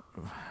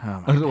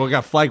 Well, it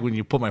got flagged when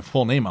you put my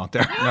full name out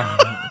there.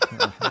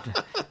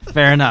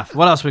 Fair enough.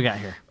 What else we got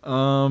here?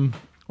 What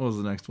was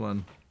the next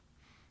one?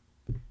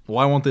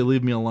 Why won't they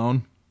leave me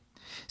alone?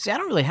 See, I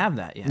don't really have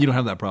that yet. You don't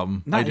have that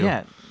problem. Not I do.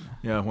 yet.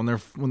 Yeah,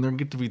 when they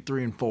get to be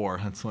 3 and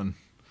 4, that's when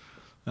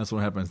what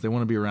happens. They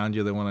want to be around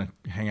you. They want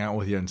to hang out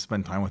with you and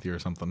spend time with you or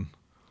something.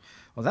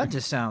 Well, that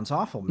just sounds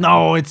awful, man.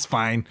 No, it's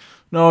fine.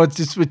 No,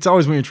 it's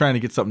always when you're trying to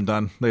get something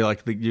done.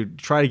 You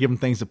try to give them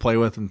things to play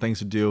with and things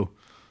to do,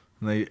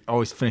 and they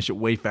always finish it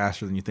way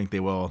faster than you think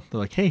they will. They're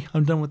like, "Hey,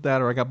 I'm done with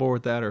that," or "I got bored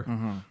with that," or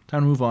 "Time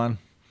to move on."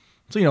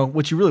 So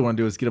what you really want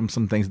to do is get them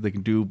some things that they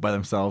can do by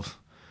themselves,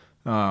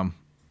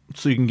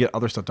 so you can get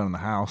other stuff done in the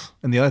house.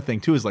 And the other thing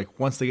too is like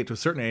once they get to a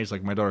certain age,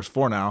 like my daughter's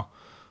 4 now,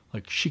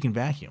 like she can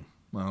vacuum.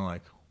 Well,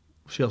 like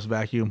she helps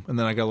vacuum, and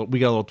then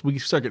we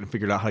start getting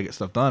figured out how to get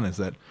stuff done. Is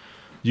that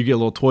you get a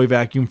little toy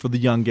vacuum for the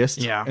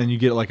youngest, and you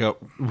get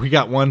we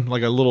got one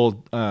like a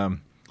little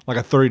like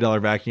a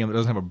 $30 vacuum that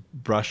doesn't have a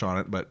brush on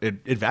it, but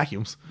it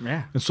vacuums.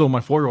 Yeah. And so my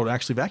 4-year-old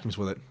actually vacuums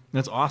with it. And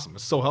that's awesome.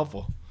 It's so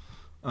helpful.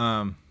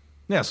 So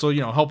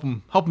help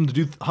them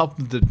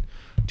to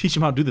teach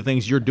them how to do the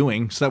things you're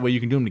doing, so that way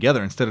you can do them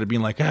together instead of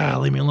being like,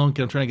 leave me alone,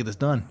 kid, I'm trying to get this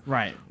done.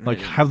 Right. Like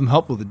have them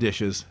help with the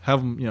dishes. Have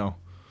them,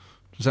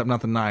 except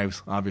not the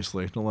knives,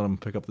 obviously. Don't let them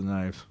pick up the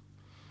knives.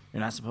 You're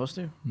not supposed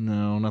to?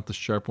 No, not the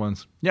sharp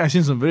ones. Yeah, I've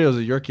seen some videos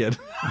of your kid.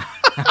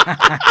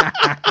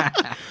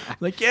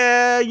 Like,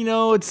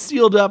 it's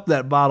sealed up,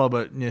 that bottle,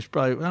 but it's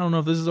probably, I don't know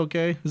if this is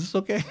okay. Is this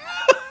okay?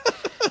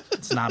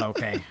 It's not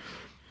okay.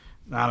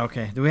 Not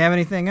okay. Do we have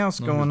anything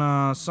else going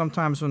on?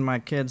 Sometimes when my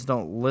kids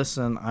don't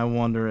listen, I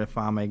wonder if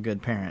I'm a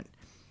good parent.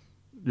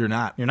 You're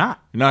not. You're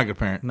not? You're not a good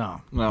parent.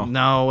 No. No.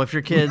 No, if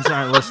your kids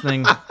aren't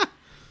listening.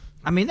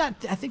 I mean, I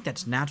think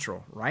that's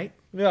natural, right?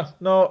 Yeah.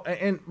 No,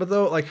 but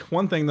though, like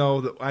one thing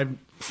though that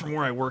from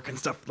where I work and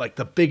stuff, like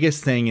the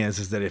biggest thing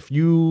is that if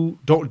you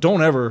don't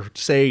ever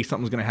say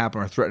something's going to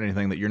happen or threaten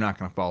anything that you're not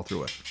going to follow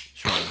through with.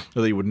 Sure.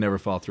 Or that you would never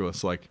follow through with.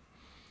 So like,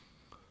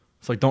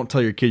 it's like don't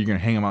tell your kid you're going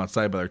to hang them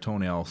outside by their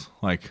toenails,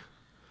 like,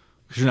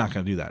 because you're not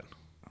going to do that.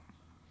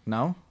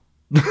 No.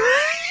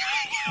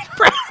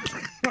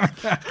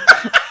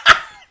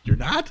 You're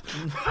not?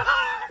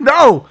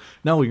 No,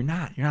 you're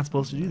not. You're not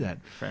supposed to do that.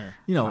 Fair.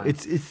 Fine.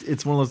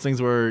 It's one of those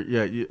things where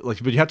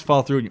but you have to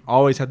follow through, and you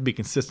always have to be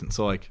consistent.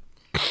 So like,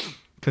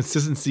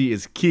 consistency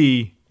is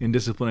key in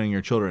disciplining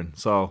your children.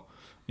 So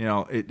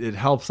it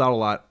helps out a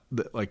lot.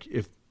 That, like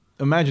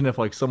imagine if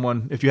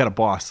you had a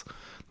boss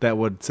that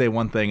would say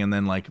one thing and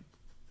then like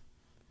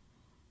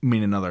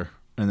mean another,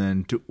 and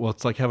then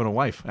it's like having a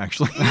wife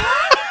actually.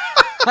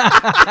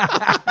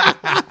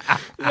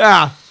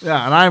 Yeah,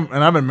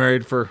 and I've been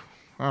married for,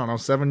 I don't know,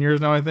 7 years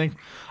now, I think.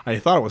 I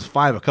thought it was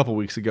 5 a couple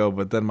weeks ago,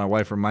 but then my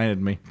wife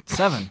reminded me.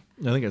 7?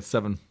 I think it's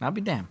 7. I'll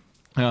be damned.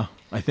 Yeah,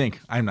 I think.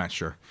 I'm not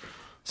sure.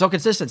 So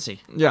consistency.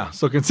 Yeah,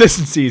 so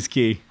consistency is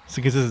key.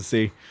 So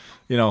consistency,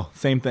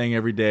 same thing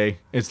every day.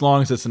 As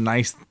long as it's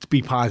nice to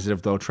be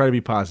positive, though. Try to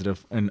be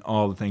positive in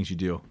all the things you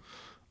do.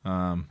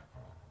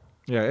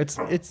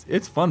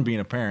 It's fun being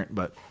a parent,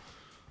 but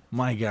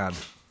my God,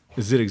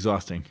 is it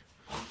exhausting.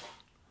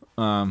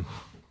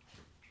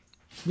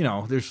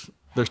 There's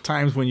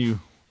times when you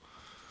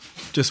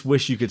just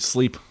wish you could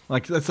sleep.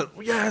 Like what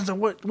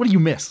do you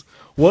miss?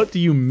 What do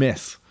you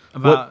miss?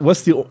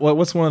 What's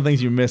one of the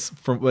things you miss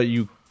from what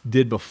you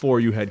did before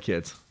you had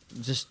kids?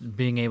 Just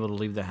being able to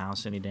leave the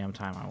house any damn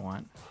time I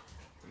want.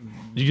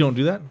 You don't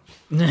do that?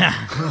 No,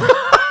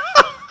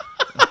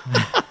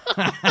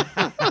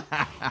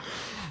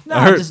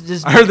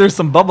 I heard there's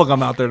some bubble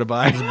gum out there to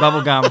buy. There's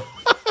bubble gum.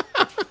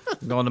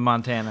 Going to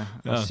Montana.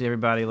 I'll see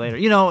everybody later.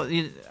 You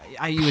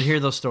would hear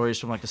those stories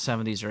from like the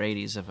 70s or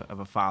 80s of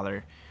a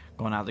father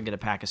going out to get a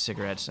pack of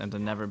cigarettes and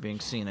then never being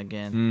seen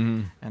again.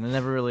 Mm-hmm. And I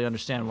never really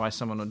understand why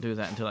someone would do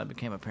that until I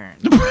became a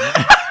parent.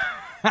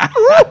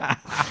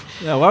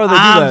 Yeah, why would they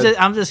do that?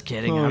 I'm just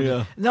kidding. Oh,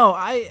 yeah. No,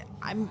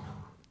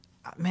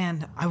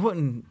 man, I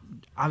wouldn't.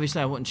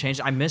 Obviously, I wouldn't change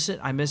it. I miss it.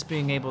 I miss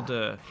being able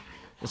to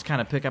just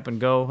kind of pick up and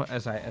go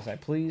as I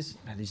please.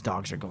 Man, these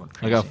dogs are going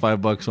crazy. I got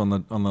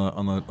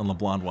 $5 on the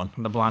blonde one.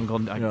 The blonde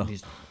golden. Yeah.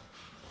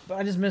 But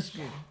I just miss.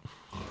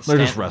 They're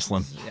just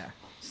wrestling. Yeah.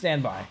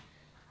 Stand by.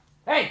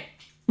 Hey.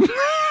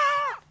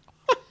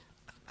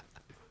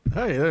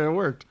 Hey, it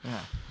worked. Yeah.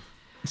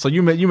 So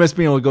you miss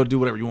being able to go do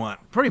whatever you want.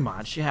 Pretty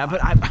much, yeah.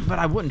 But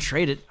I wouldn't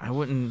trade it. I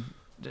wouldn't.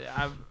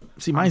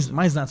 See,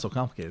 mine's not so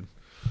complicated.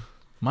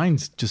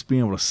 Mine's just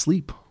being able to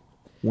sleep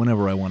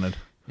whenever I wanted.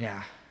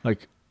 Yeah.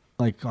 Like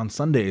on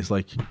Sundays,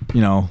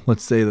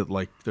 let's say that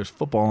like there's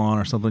football on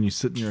or something, you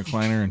sit in your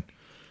recliner and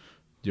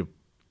you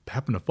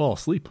happen to fall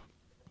asleep.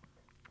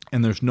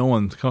 And there's no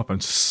one to come up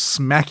and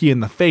smack you in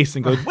the face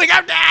and go, "Wake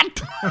up, Dad!"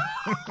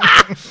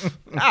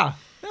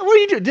 What are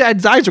you doing?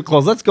 Dad's eyes are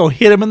closed. Let's go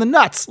hit him in the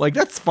nuts. Like,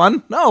 that's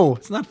fun. No,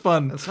 it's not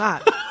fun. It's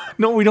not.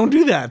 No, we don't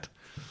do that.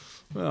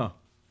 Well,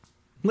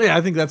 yeah,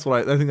 I think that's the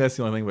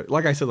only thing. But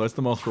like I said, that's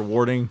the most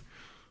rewarding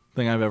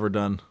thing I've ever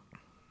done.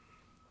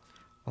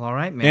 Well, all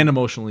right, man. And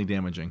emotionally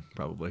damaging,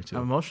 probably, too.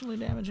 Emotionally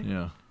damaging?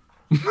 Yeah.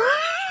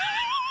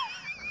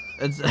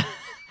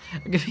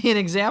 Give me an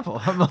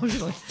example.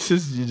 Emotionally.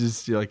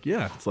 You're like,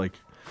 yeah, it's like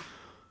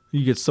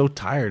you get so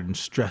tired and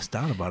stressed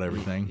out about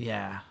everything.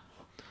 Yeah.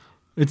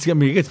 It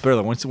gets better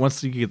though.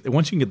 Once you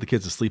can get the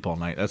kids to sleep all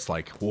night, that's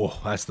like, whoa,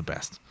 that's the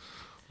best.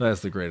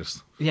 That's the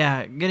greatest.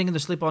 Yeah, getting them to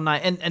sleep all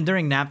night, and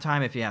during nap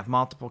time, if you have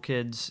multiple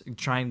kids,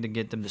 trying to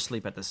get them to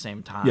sleep at the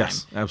same time.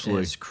 Yes,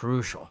 absolutely, is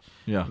crucial.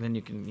 Yeah. And then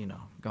you can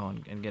go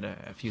and get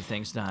a few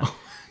things done.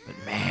 But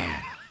man,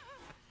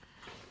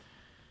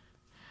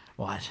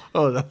 what?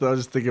 Oh, I was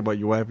just thinking about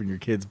you wiping your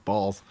kids'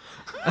 balls.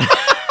 That's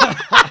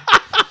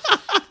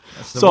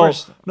the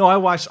worst. No, I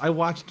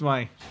watched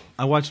my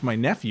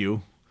nephew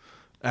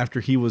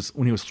after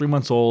when he was 3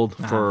 months old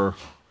for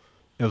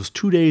it was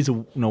 2 days,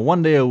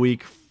 1 day a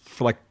week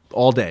for like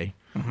all day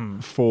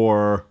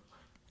for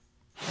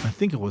I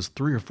think it was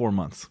 3 or 4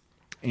 months,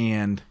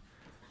 and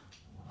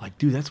like,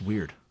 dude, that's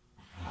weird.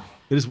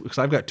 It is, because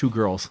I've got 2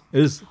 girls. It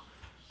is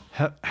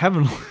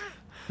having.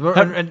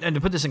 And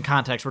to put this in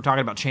context, we're talking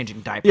about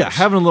changing diapers. Yeah,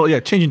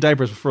 changing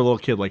diapers for a little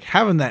kid, like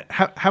having a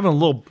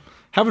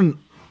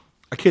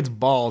kid's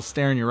balls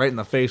staring you right in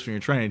the face when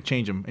you're trying to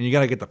change them, and you got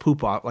to get the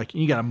poop off. Like,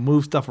 you got to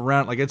move stuff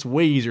around. Like, it's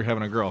way easier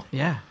having a girl.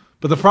 Yeah.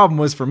 But the problem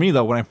was for me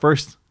though, when I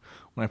first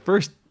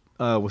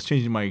was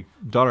changing my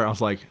daughter, I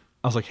was like,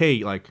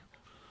 hey,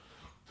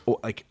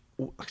 so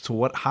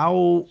what?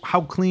 How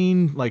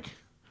clean? Like,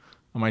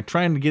 am I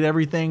trying to get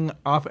everything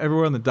off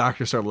everywhere? And the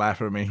doctor started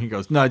laughing at me. He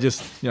goes, "No,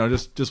 just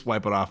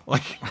wipe it off.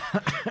 Like,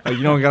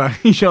 you don't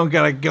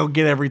gotta go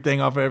get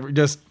everything off.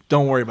 Just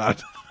don't worry about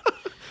it.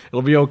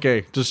 It'll be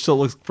okay. Just still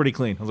looks pretty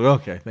clean." I was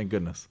like, "Okay, thank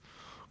goodness."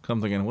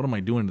 I'm thinking, what am I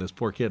doing to this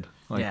poor kid?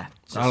 Like, yeah,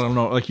 I don't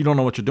know. Like, you don't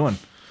know what you're doing,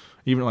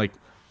 even like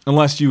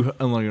unless you've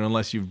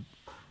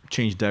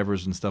changed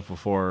diapers and stuff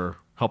before, or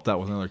helped out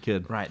with another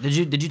kid. Right. Did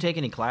you take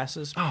any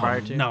classes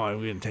prior to? No,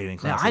 we didn't take any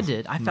classes. No, I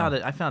did. I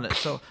found it.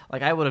 So,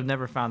 like, I would have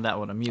never found out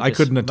what a mucus. I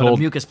couldn't have told.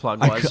 A mucus plug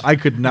was. I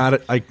could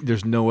not.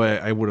 There's no way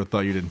I would have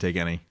thought you didn't take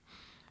any.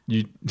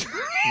 You.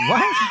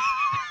 What?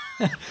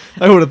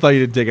 I would have thought you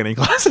didn't take any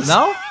classes.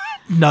 No.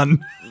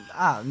 None.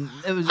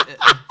 It was.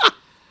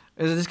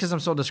 Is this because I'm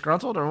so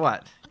disgruntled or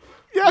what?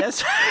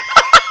 Yes.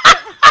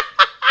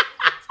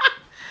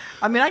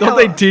 I mean, don't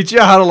they teach you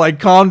how to, like,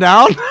 calm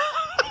down?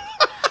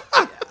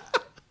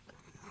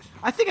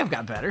 I think I've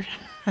got better.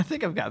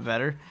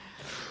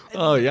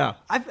 Oh yeah.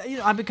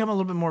 I've become a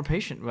little bit more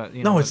patient, but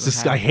no, it's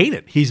just I hate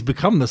it. He's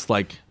become this,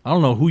 like, I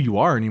don't know who you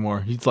are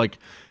anymore. He's like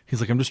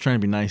I'm just trying to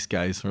be nice,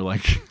 guys, or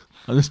like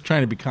I'm just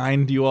trying to be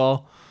kind to you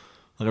all.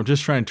 Like, I'm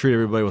just trying to treat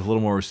everybody with a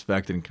little more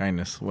respect and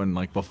kindness. When,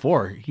 like,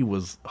 before, he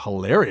was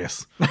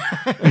hilarious.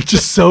 It's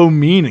just so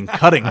mean and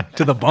cutting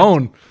to the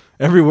bone.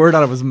 Every word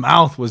out of his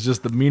mouth was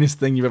just the meanest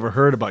thing you've ever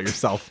heard about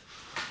yourself.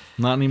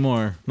 Not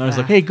anymore. Now he's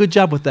like, "Hey, good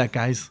job with that,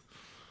 guys.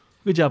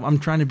 Good job. I'm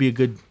trying to be a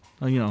good,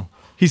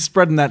 He's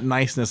spreading that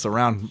niceness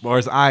around,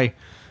 whereas I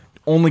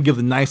only give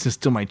the niceness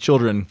to my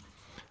children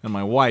and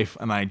my wife,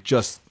 and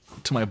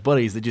to my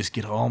buddies, they just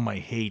get all my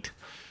hate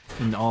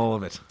and all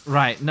of it.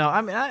 Right. No,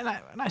 I mean,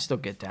 I still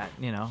get that.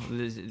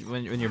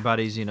 When your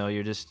buddies,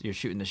 you're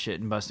shooting the shit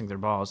and busting their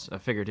balls,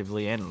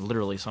 figuratively and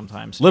literally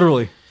sometimes.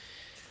 Literally.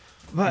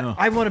 But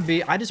I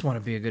just want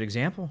to be a good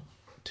example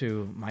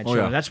to my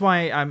children. Yeah. That's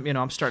why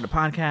I'm starting a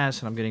podcast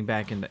and I'm getting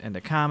back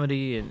into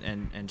comedy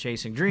and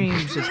chasing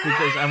dreams. It's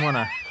because I want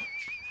to.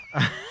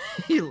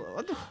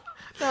 What the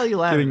hell are you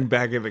laughing? Getting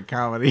back into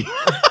comedy.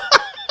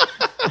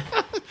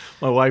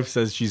 My wife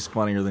says she's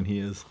funnier than he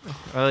is.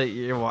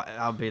 Well,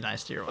 I'll be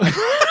nice to your wife.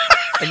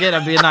 Again,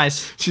 I'm being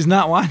nice. She's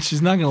not watching.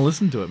 She's not going to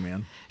listen to it,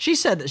 man. She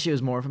said that she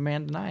was more of a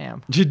man than I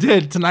am. She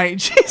did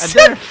tonight.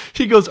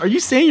 She goes, "Are you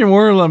saying you're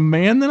more of a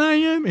man than I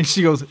am?" And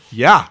she goes,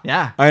 "Yeah,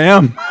 I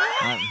am."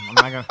 I'm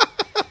not gonna.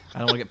 I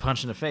don't want to get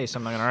punched in the face.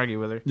 I'm not gonna argue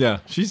with her. Yeah,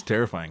 she's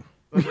terrifying.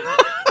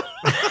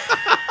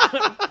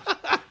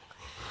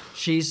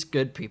 She's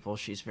good people.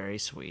 She's very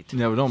sweet.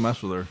 Yeah, but don't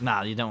mess with her.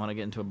 Nah, you don't want to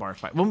get into a bar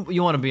fight. Well,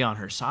 you want to be on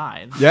her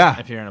side. Yeah.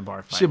 If you're in a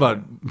bar fight.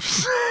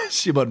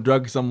 She about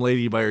drugged some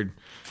lady by her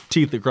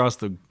teeth across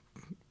the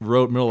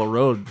middle of the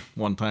road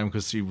one time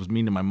because she was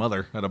mean to my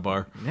mother at a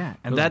bar. Yeah,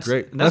 and that's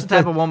great. That's the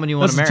type of woman you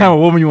want to marry. That's the type of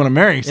woman you want to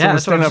marry. Yeah,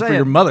 that's what I'm stand up for saying.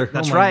 your mother.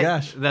 That's oh my right.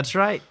 Gosh. That's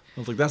right. I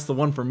was like, that's the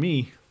one for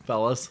me,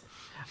 fellas.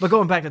 But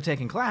going back to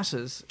taking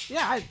classes,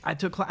 yeah, I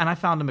took and I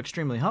found them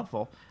extremely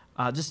helpful.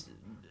 Just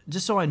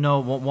so I know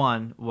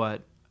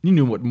what you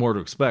knew what more to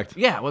expect.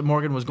 Yeah, what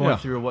Morgan was going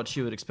through, or what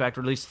she would expect,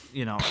 or at least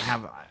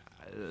have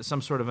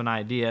some sort of an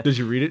idea. Did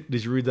you read it?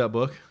 Did you read that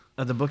book?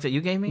 The book that you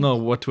gave me? No,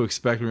 what to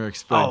expect when you're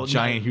expecting a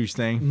giant, huge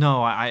thing.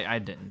 No, I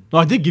didn't. No,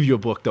 I did give you a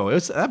book though.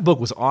 That book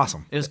was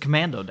awesome. It was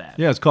Commando Dad.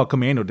 Yeah, it's called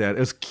Commando Dad.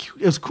 It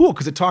was cool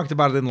because it talked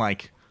about it in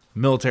like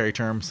military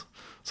terms.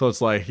 So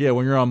it's like, yeah,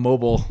 when you're on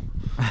mobile,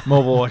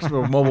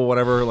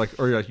 whatever, like,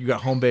 or like you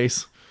got home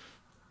base.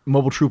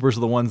 Mobile troopers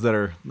are the ones that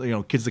are,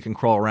 kids that can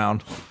crawl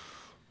around.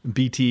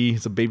 BT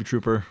is a baby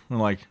trooper,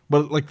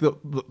 but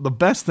the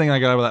best thing I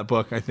got out of that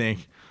book, I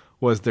think,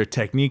 was their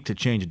technique to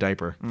change a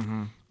diaper.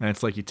 Mm-hmm. And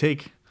it's like you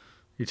take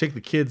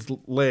the kids'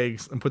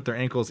 legs and put their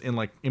ankles in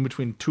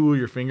between two of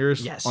your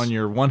fingers on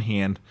your one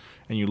hand,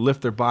 and you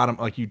lift their bottom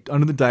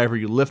under the diaper.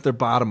 You lift their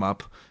bottom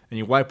up, and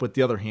you wipe with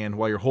the other hand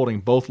while you're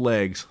holding both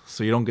legs,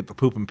 so you don't get the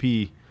poop and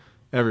pee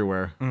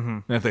everywhere. Mm-hmm.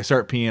 And if they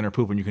start peeing or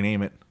pooping, you can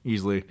aim it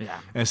easily. Yeah.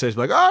 And it says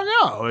like, oh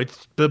no,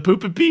 it's the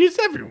poop and pee is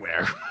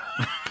everywhere.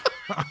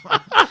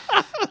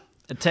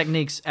 The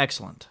technique's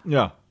excellent.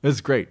 Yeah, it's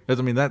great.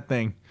 That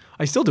thing,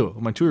 I still do it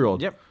with my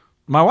 2-year-old. Yep.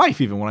 My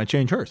wife, even when I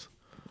change hers.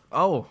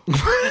 Oh.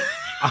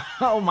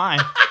 Oh my.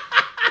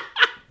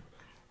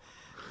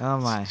 Oh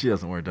my. She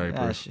doesn't wear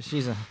diapers.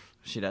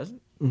 She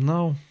doesn't?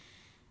 No.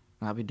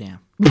 I'll be damned.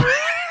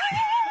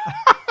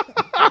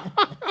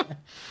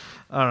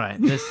 All right.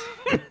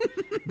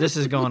 This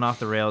is going off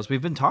the rails.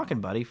 We've been talking,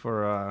 buddy,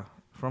 for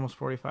almost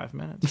 45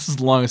 minutes. This is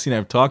the longest scene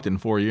I've talked in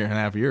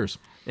 4.5 years.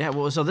 Yeah,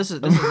 well, so this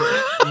is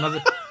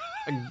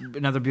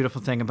another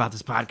beautiful thing about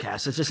this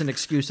podcast. It's just an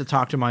excuse to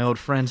talk to my old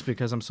friends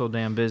because I'm so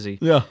damn busy.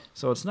 Yeah.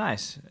 So it's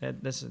nice.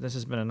 This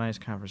has been a nice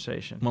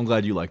conversation. I'm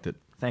glad you liked it.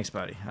 Thanks,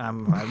 buddy.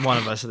 One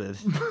of us did.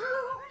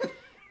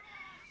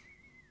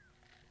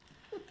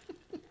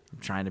 I'm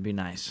trying to be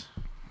nice.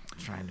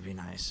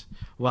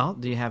 Well,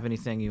 do you have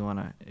anything you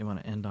wanna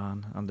end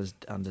on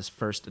this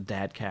first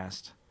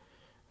Dadcast?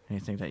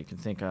 Anything that you can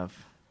think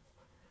of?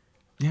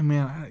 Yeah,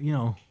 man.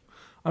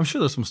 I'm sure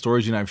there's some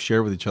stories you and I've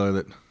shared with each other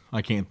that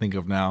I can't think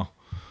of now.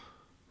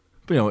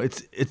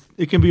 But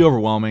it can be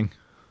overwhelming.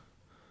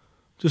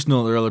 Just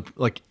know there are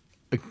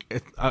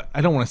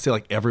I don't want to say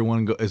like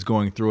everyone is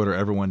going through it or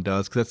everyone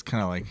does, because that's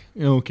kind of like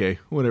okay,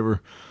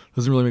 whatever.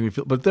 Doesn't really make me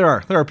feel. But there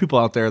are people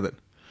out there that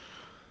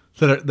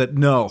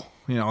know.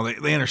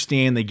 They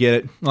understand, they get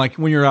it. Like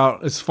when you're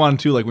out, it's fun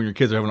too. Like when your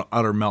kids are having an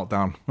utter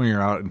meltdown when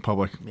you're out in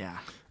public. Yeah.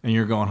 And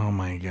you're going, oh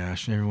my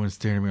gosh, and everyone's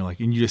staring at me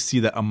and you just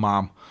see that a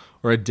mom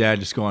or a dad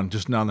just down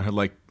their head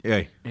like,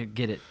 hey,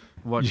 get it.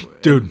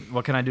 Dude,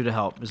 what can I do to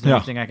help? Is there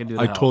anything I can do to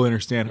help? I totally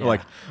understand. Yeah,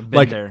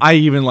 there. I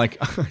even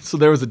so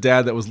there was a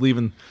dad that was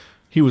leaving.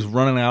 He was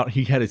running out.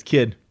 He had his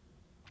kid.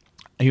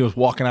 And he was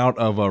walking out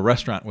of a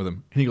restaurant with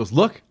him. And he goes,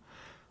 look,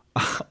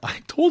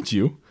 I told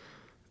you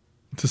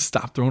to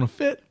stop throwing a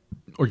fit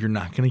or you're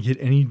not going to get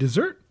any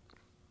dessert.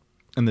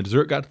 And the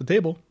dessert got to the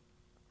table.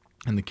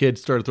 And the kid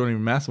started throwing him a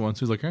massive one.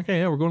 So he's like, okay,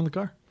 yeah, we're going to the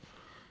car.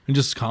 And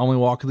just calmly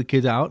walking the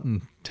kids out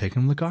and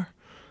taking them to the car.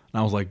 And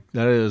I was like,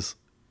 that is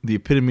the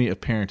epitome of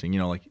parenting.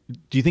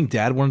 Do you think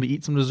dad wanted to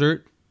eat some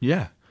dessert?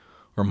 Yeah.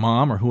 Or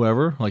mom or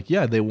whoever.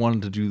 Yeah, they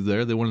wanted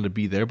to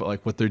be there.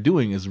 But what they're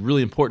doing is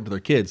really important to their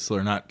kids. So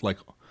they're not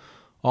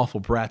awful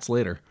brats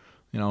later.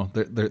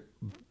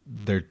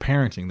 They're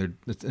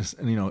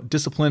parenting.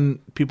 Discipline,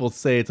 people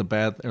say it's a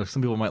bad, or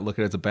some people might look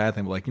at it as a bad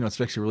thing. But it's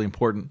actually really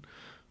important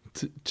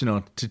to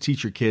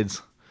teach your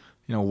kids,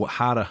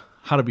 how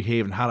to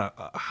behave and how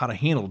to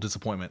handle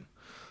disappointment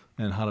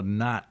and how to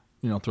not,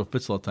 throw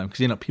fits all the time.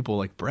 Because people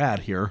like Brad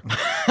here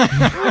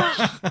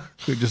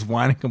who just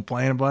whine and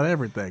complain about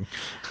everything.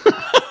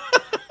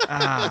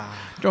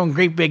 Throwing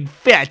great big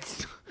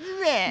fits.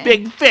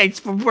 Big fits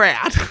for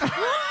Brad.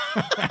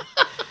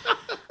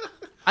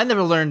 I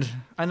never learned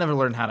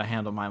how to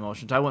handle my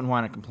emotions. I wouldn't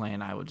want to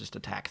complain. I would just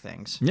attack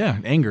things. Yeah,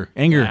 anger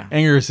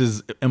is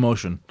his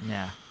emotion.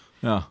 Yeah.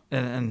 Yeah.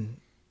 And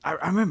I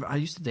remember I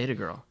used to date a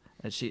girl.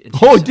 And you did?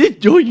 Oh, you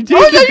did? Oh, you used to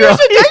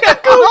date a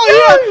girl?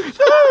 Oh,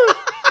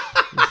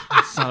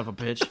 yeah. Son of a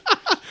bitch.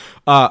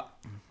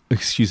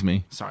 Excuse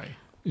me. Sorry.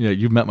 Yeah,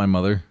 you've met my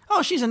mother.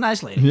 Oh, she's a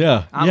nice lady.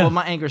 Yeah. Well,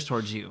 my anger's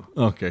towards you.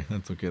 Okay,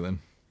 that's okay then.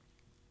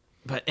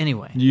 But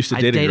anyway, you used to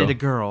date a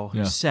girl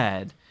who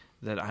said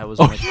that I was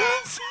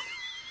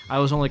I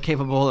was only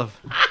capable of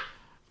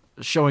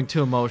showing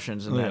two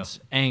emotions, and that's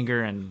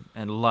anger and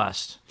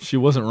lust. She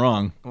wasn't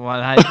wrong. Well,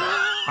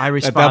 I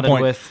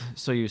responded with,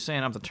 so you're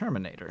saying I'm the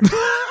Terminator.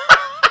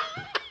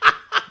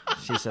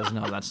 She says,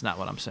 no, that's not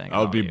what I'm saying.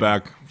 I'll be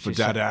back for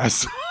that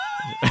ass.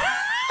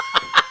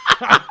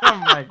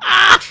 Oh my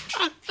God.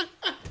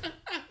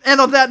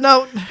 And on that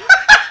note...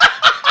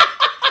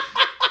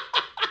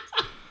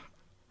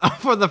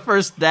 for the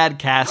first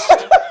Dadcast.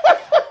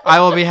 I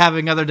will be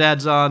having other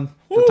dads on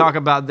to talk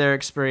about their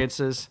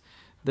experiences.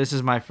 This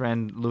is my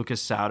friend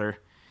Lucas Souter.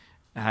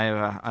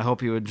 I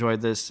hope you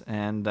enjoyed this,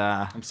 and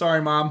I'm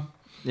sorry, Mom.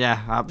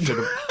 yeah, I should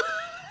have.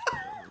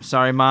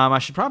 Sorry, Mom. I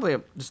should probably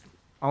just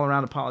all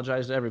around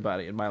apologize to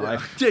everybody in my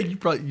life. Yeah, you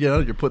probably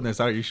you're putting this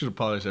out. You should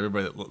apologize to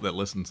everybody that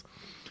listens.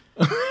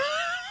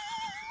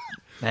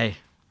 Hey,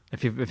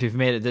 if you've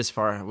made it this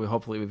far,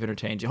 hopefully we've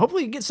entertained you.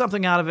 Hopefully you get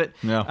something out of it.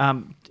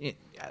 Yeah.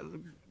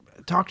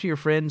 Talk to your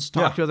friends.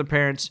 Talk to other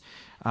parents.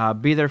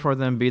 Be there for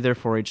them. Be there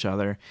for each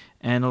other.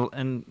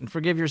 And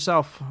forgive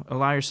yourself.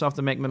 Allow yourself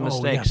to make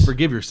mistakes. Yeah.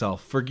 Forgive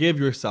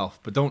yourself.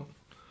 But don't.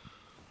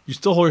 You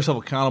still hold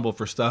yourself accountable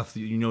for stuff that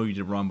you know you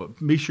did wrong.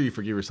 But make sure you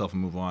forgive yourself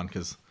and move on,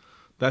 because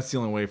that's the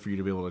only way for you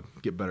to be able to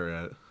get better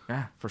at it.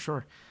 Yeah, for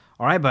sure.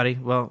 All right, buddy.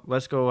 Well,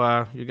 let's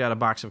go. You got a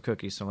box of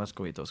cookies, so let's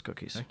go eat those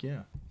cookies. Heck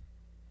yeah.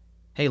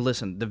 Hey,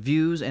 listen, the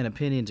views and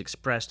opinions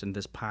expressed in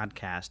this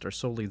podcast are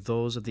solely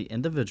those of the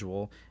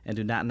individual and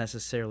do not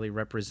necessarily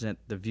represent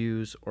the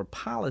views or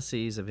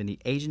policies of any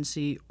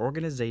agency,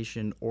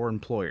 organization, or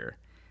employer.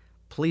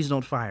 Please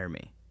don't fire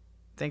me.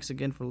 Thanks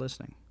again for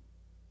listening.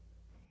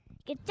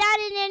 Get down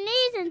on your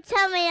knees and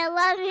tell me you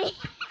love me.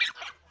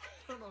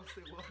 Come on,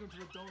 say welcome to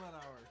the donut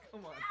hour.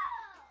 Come on.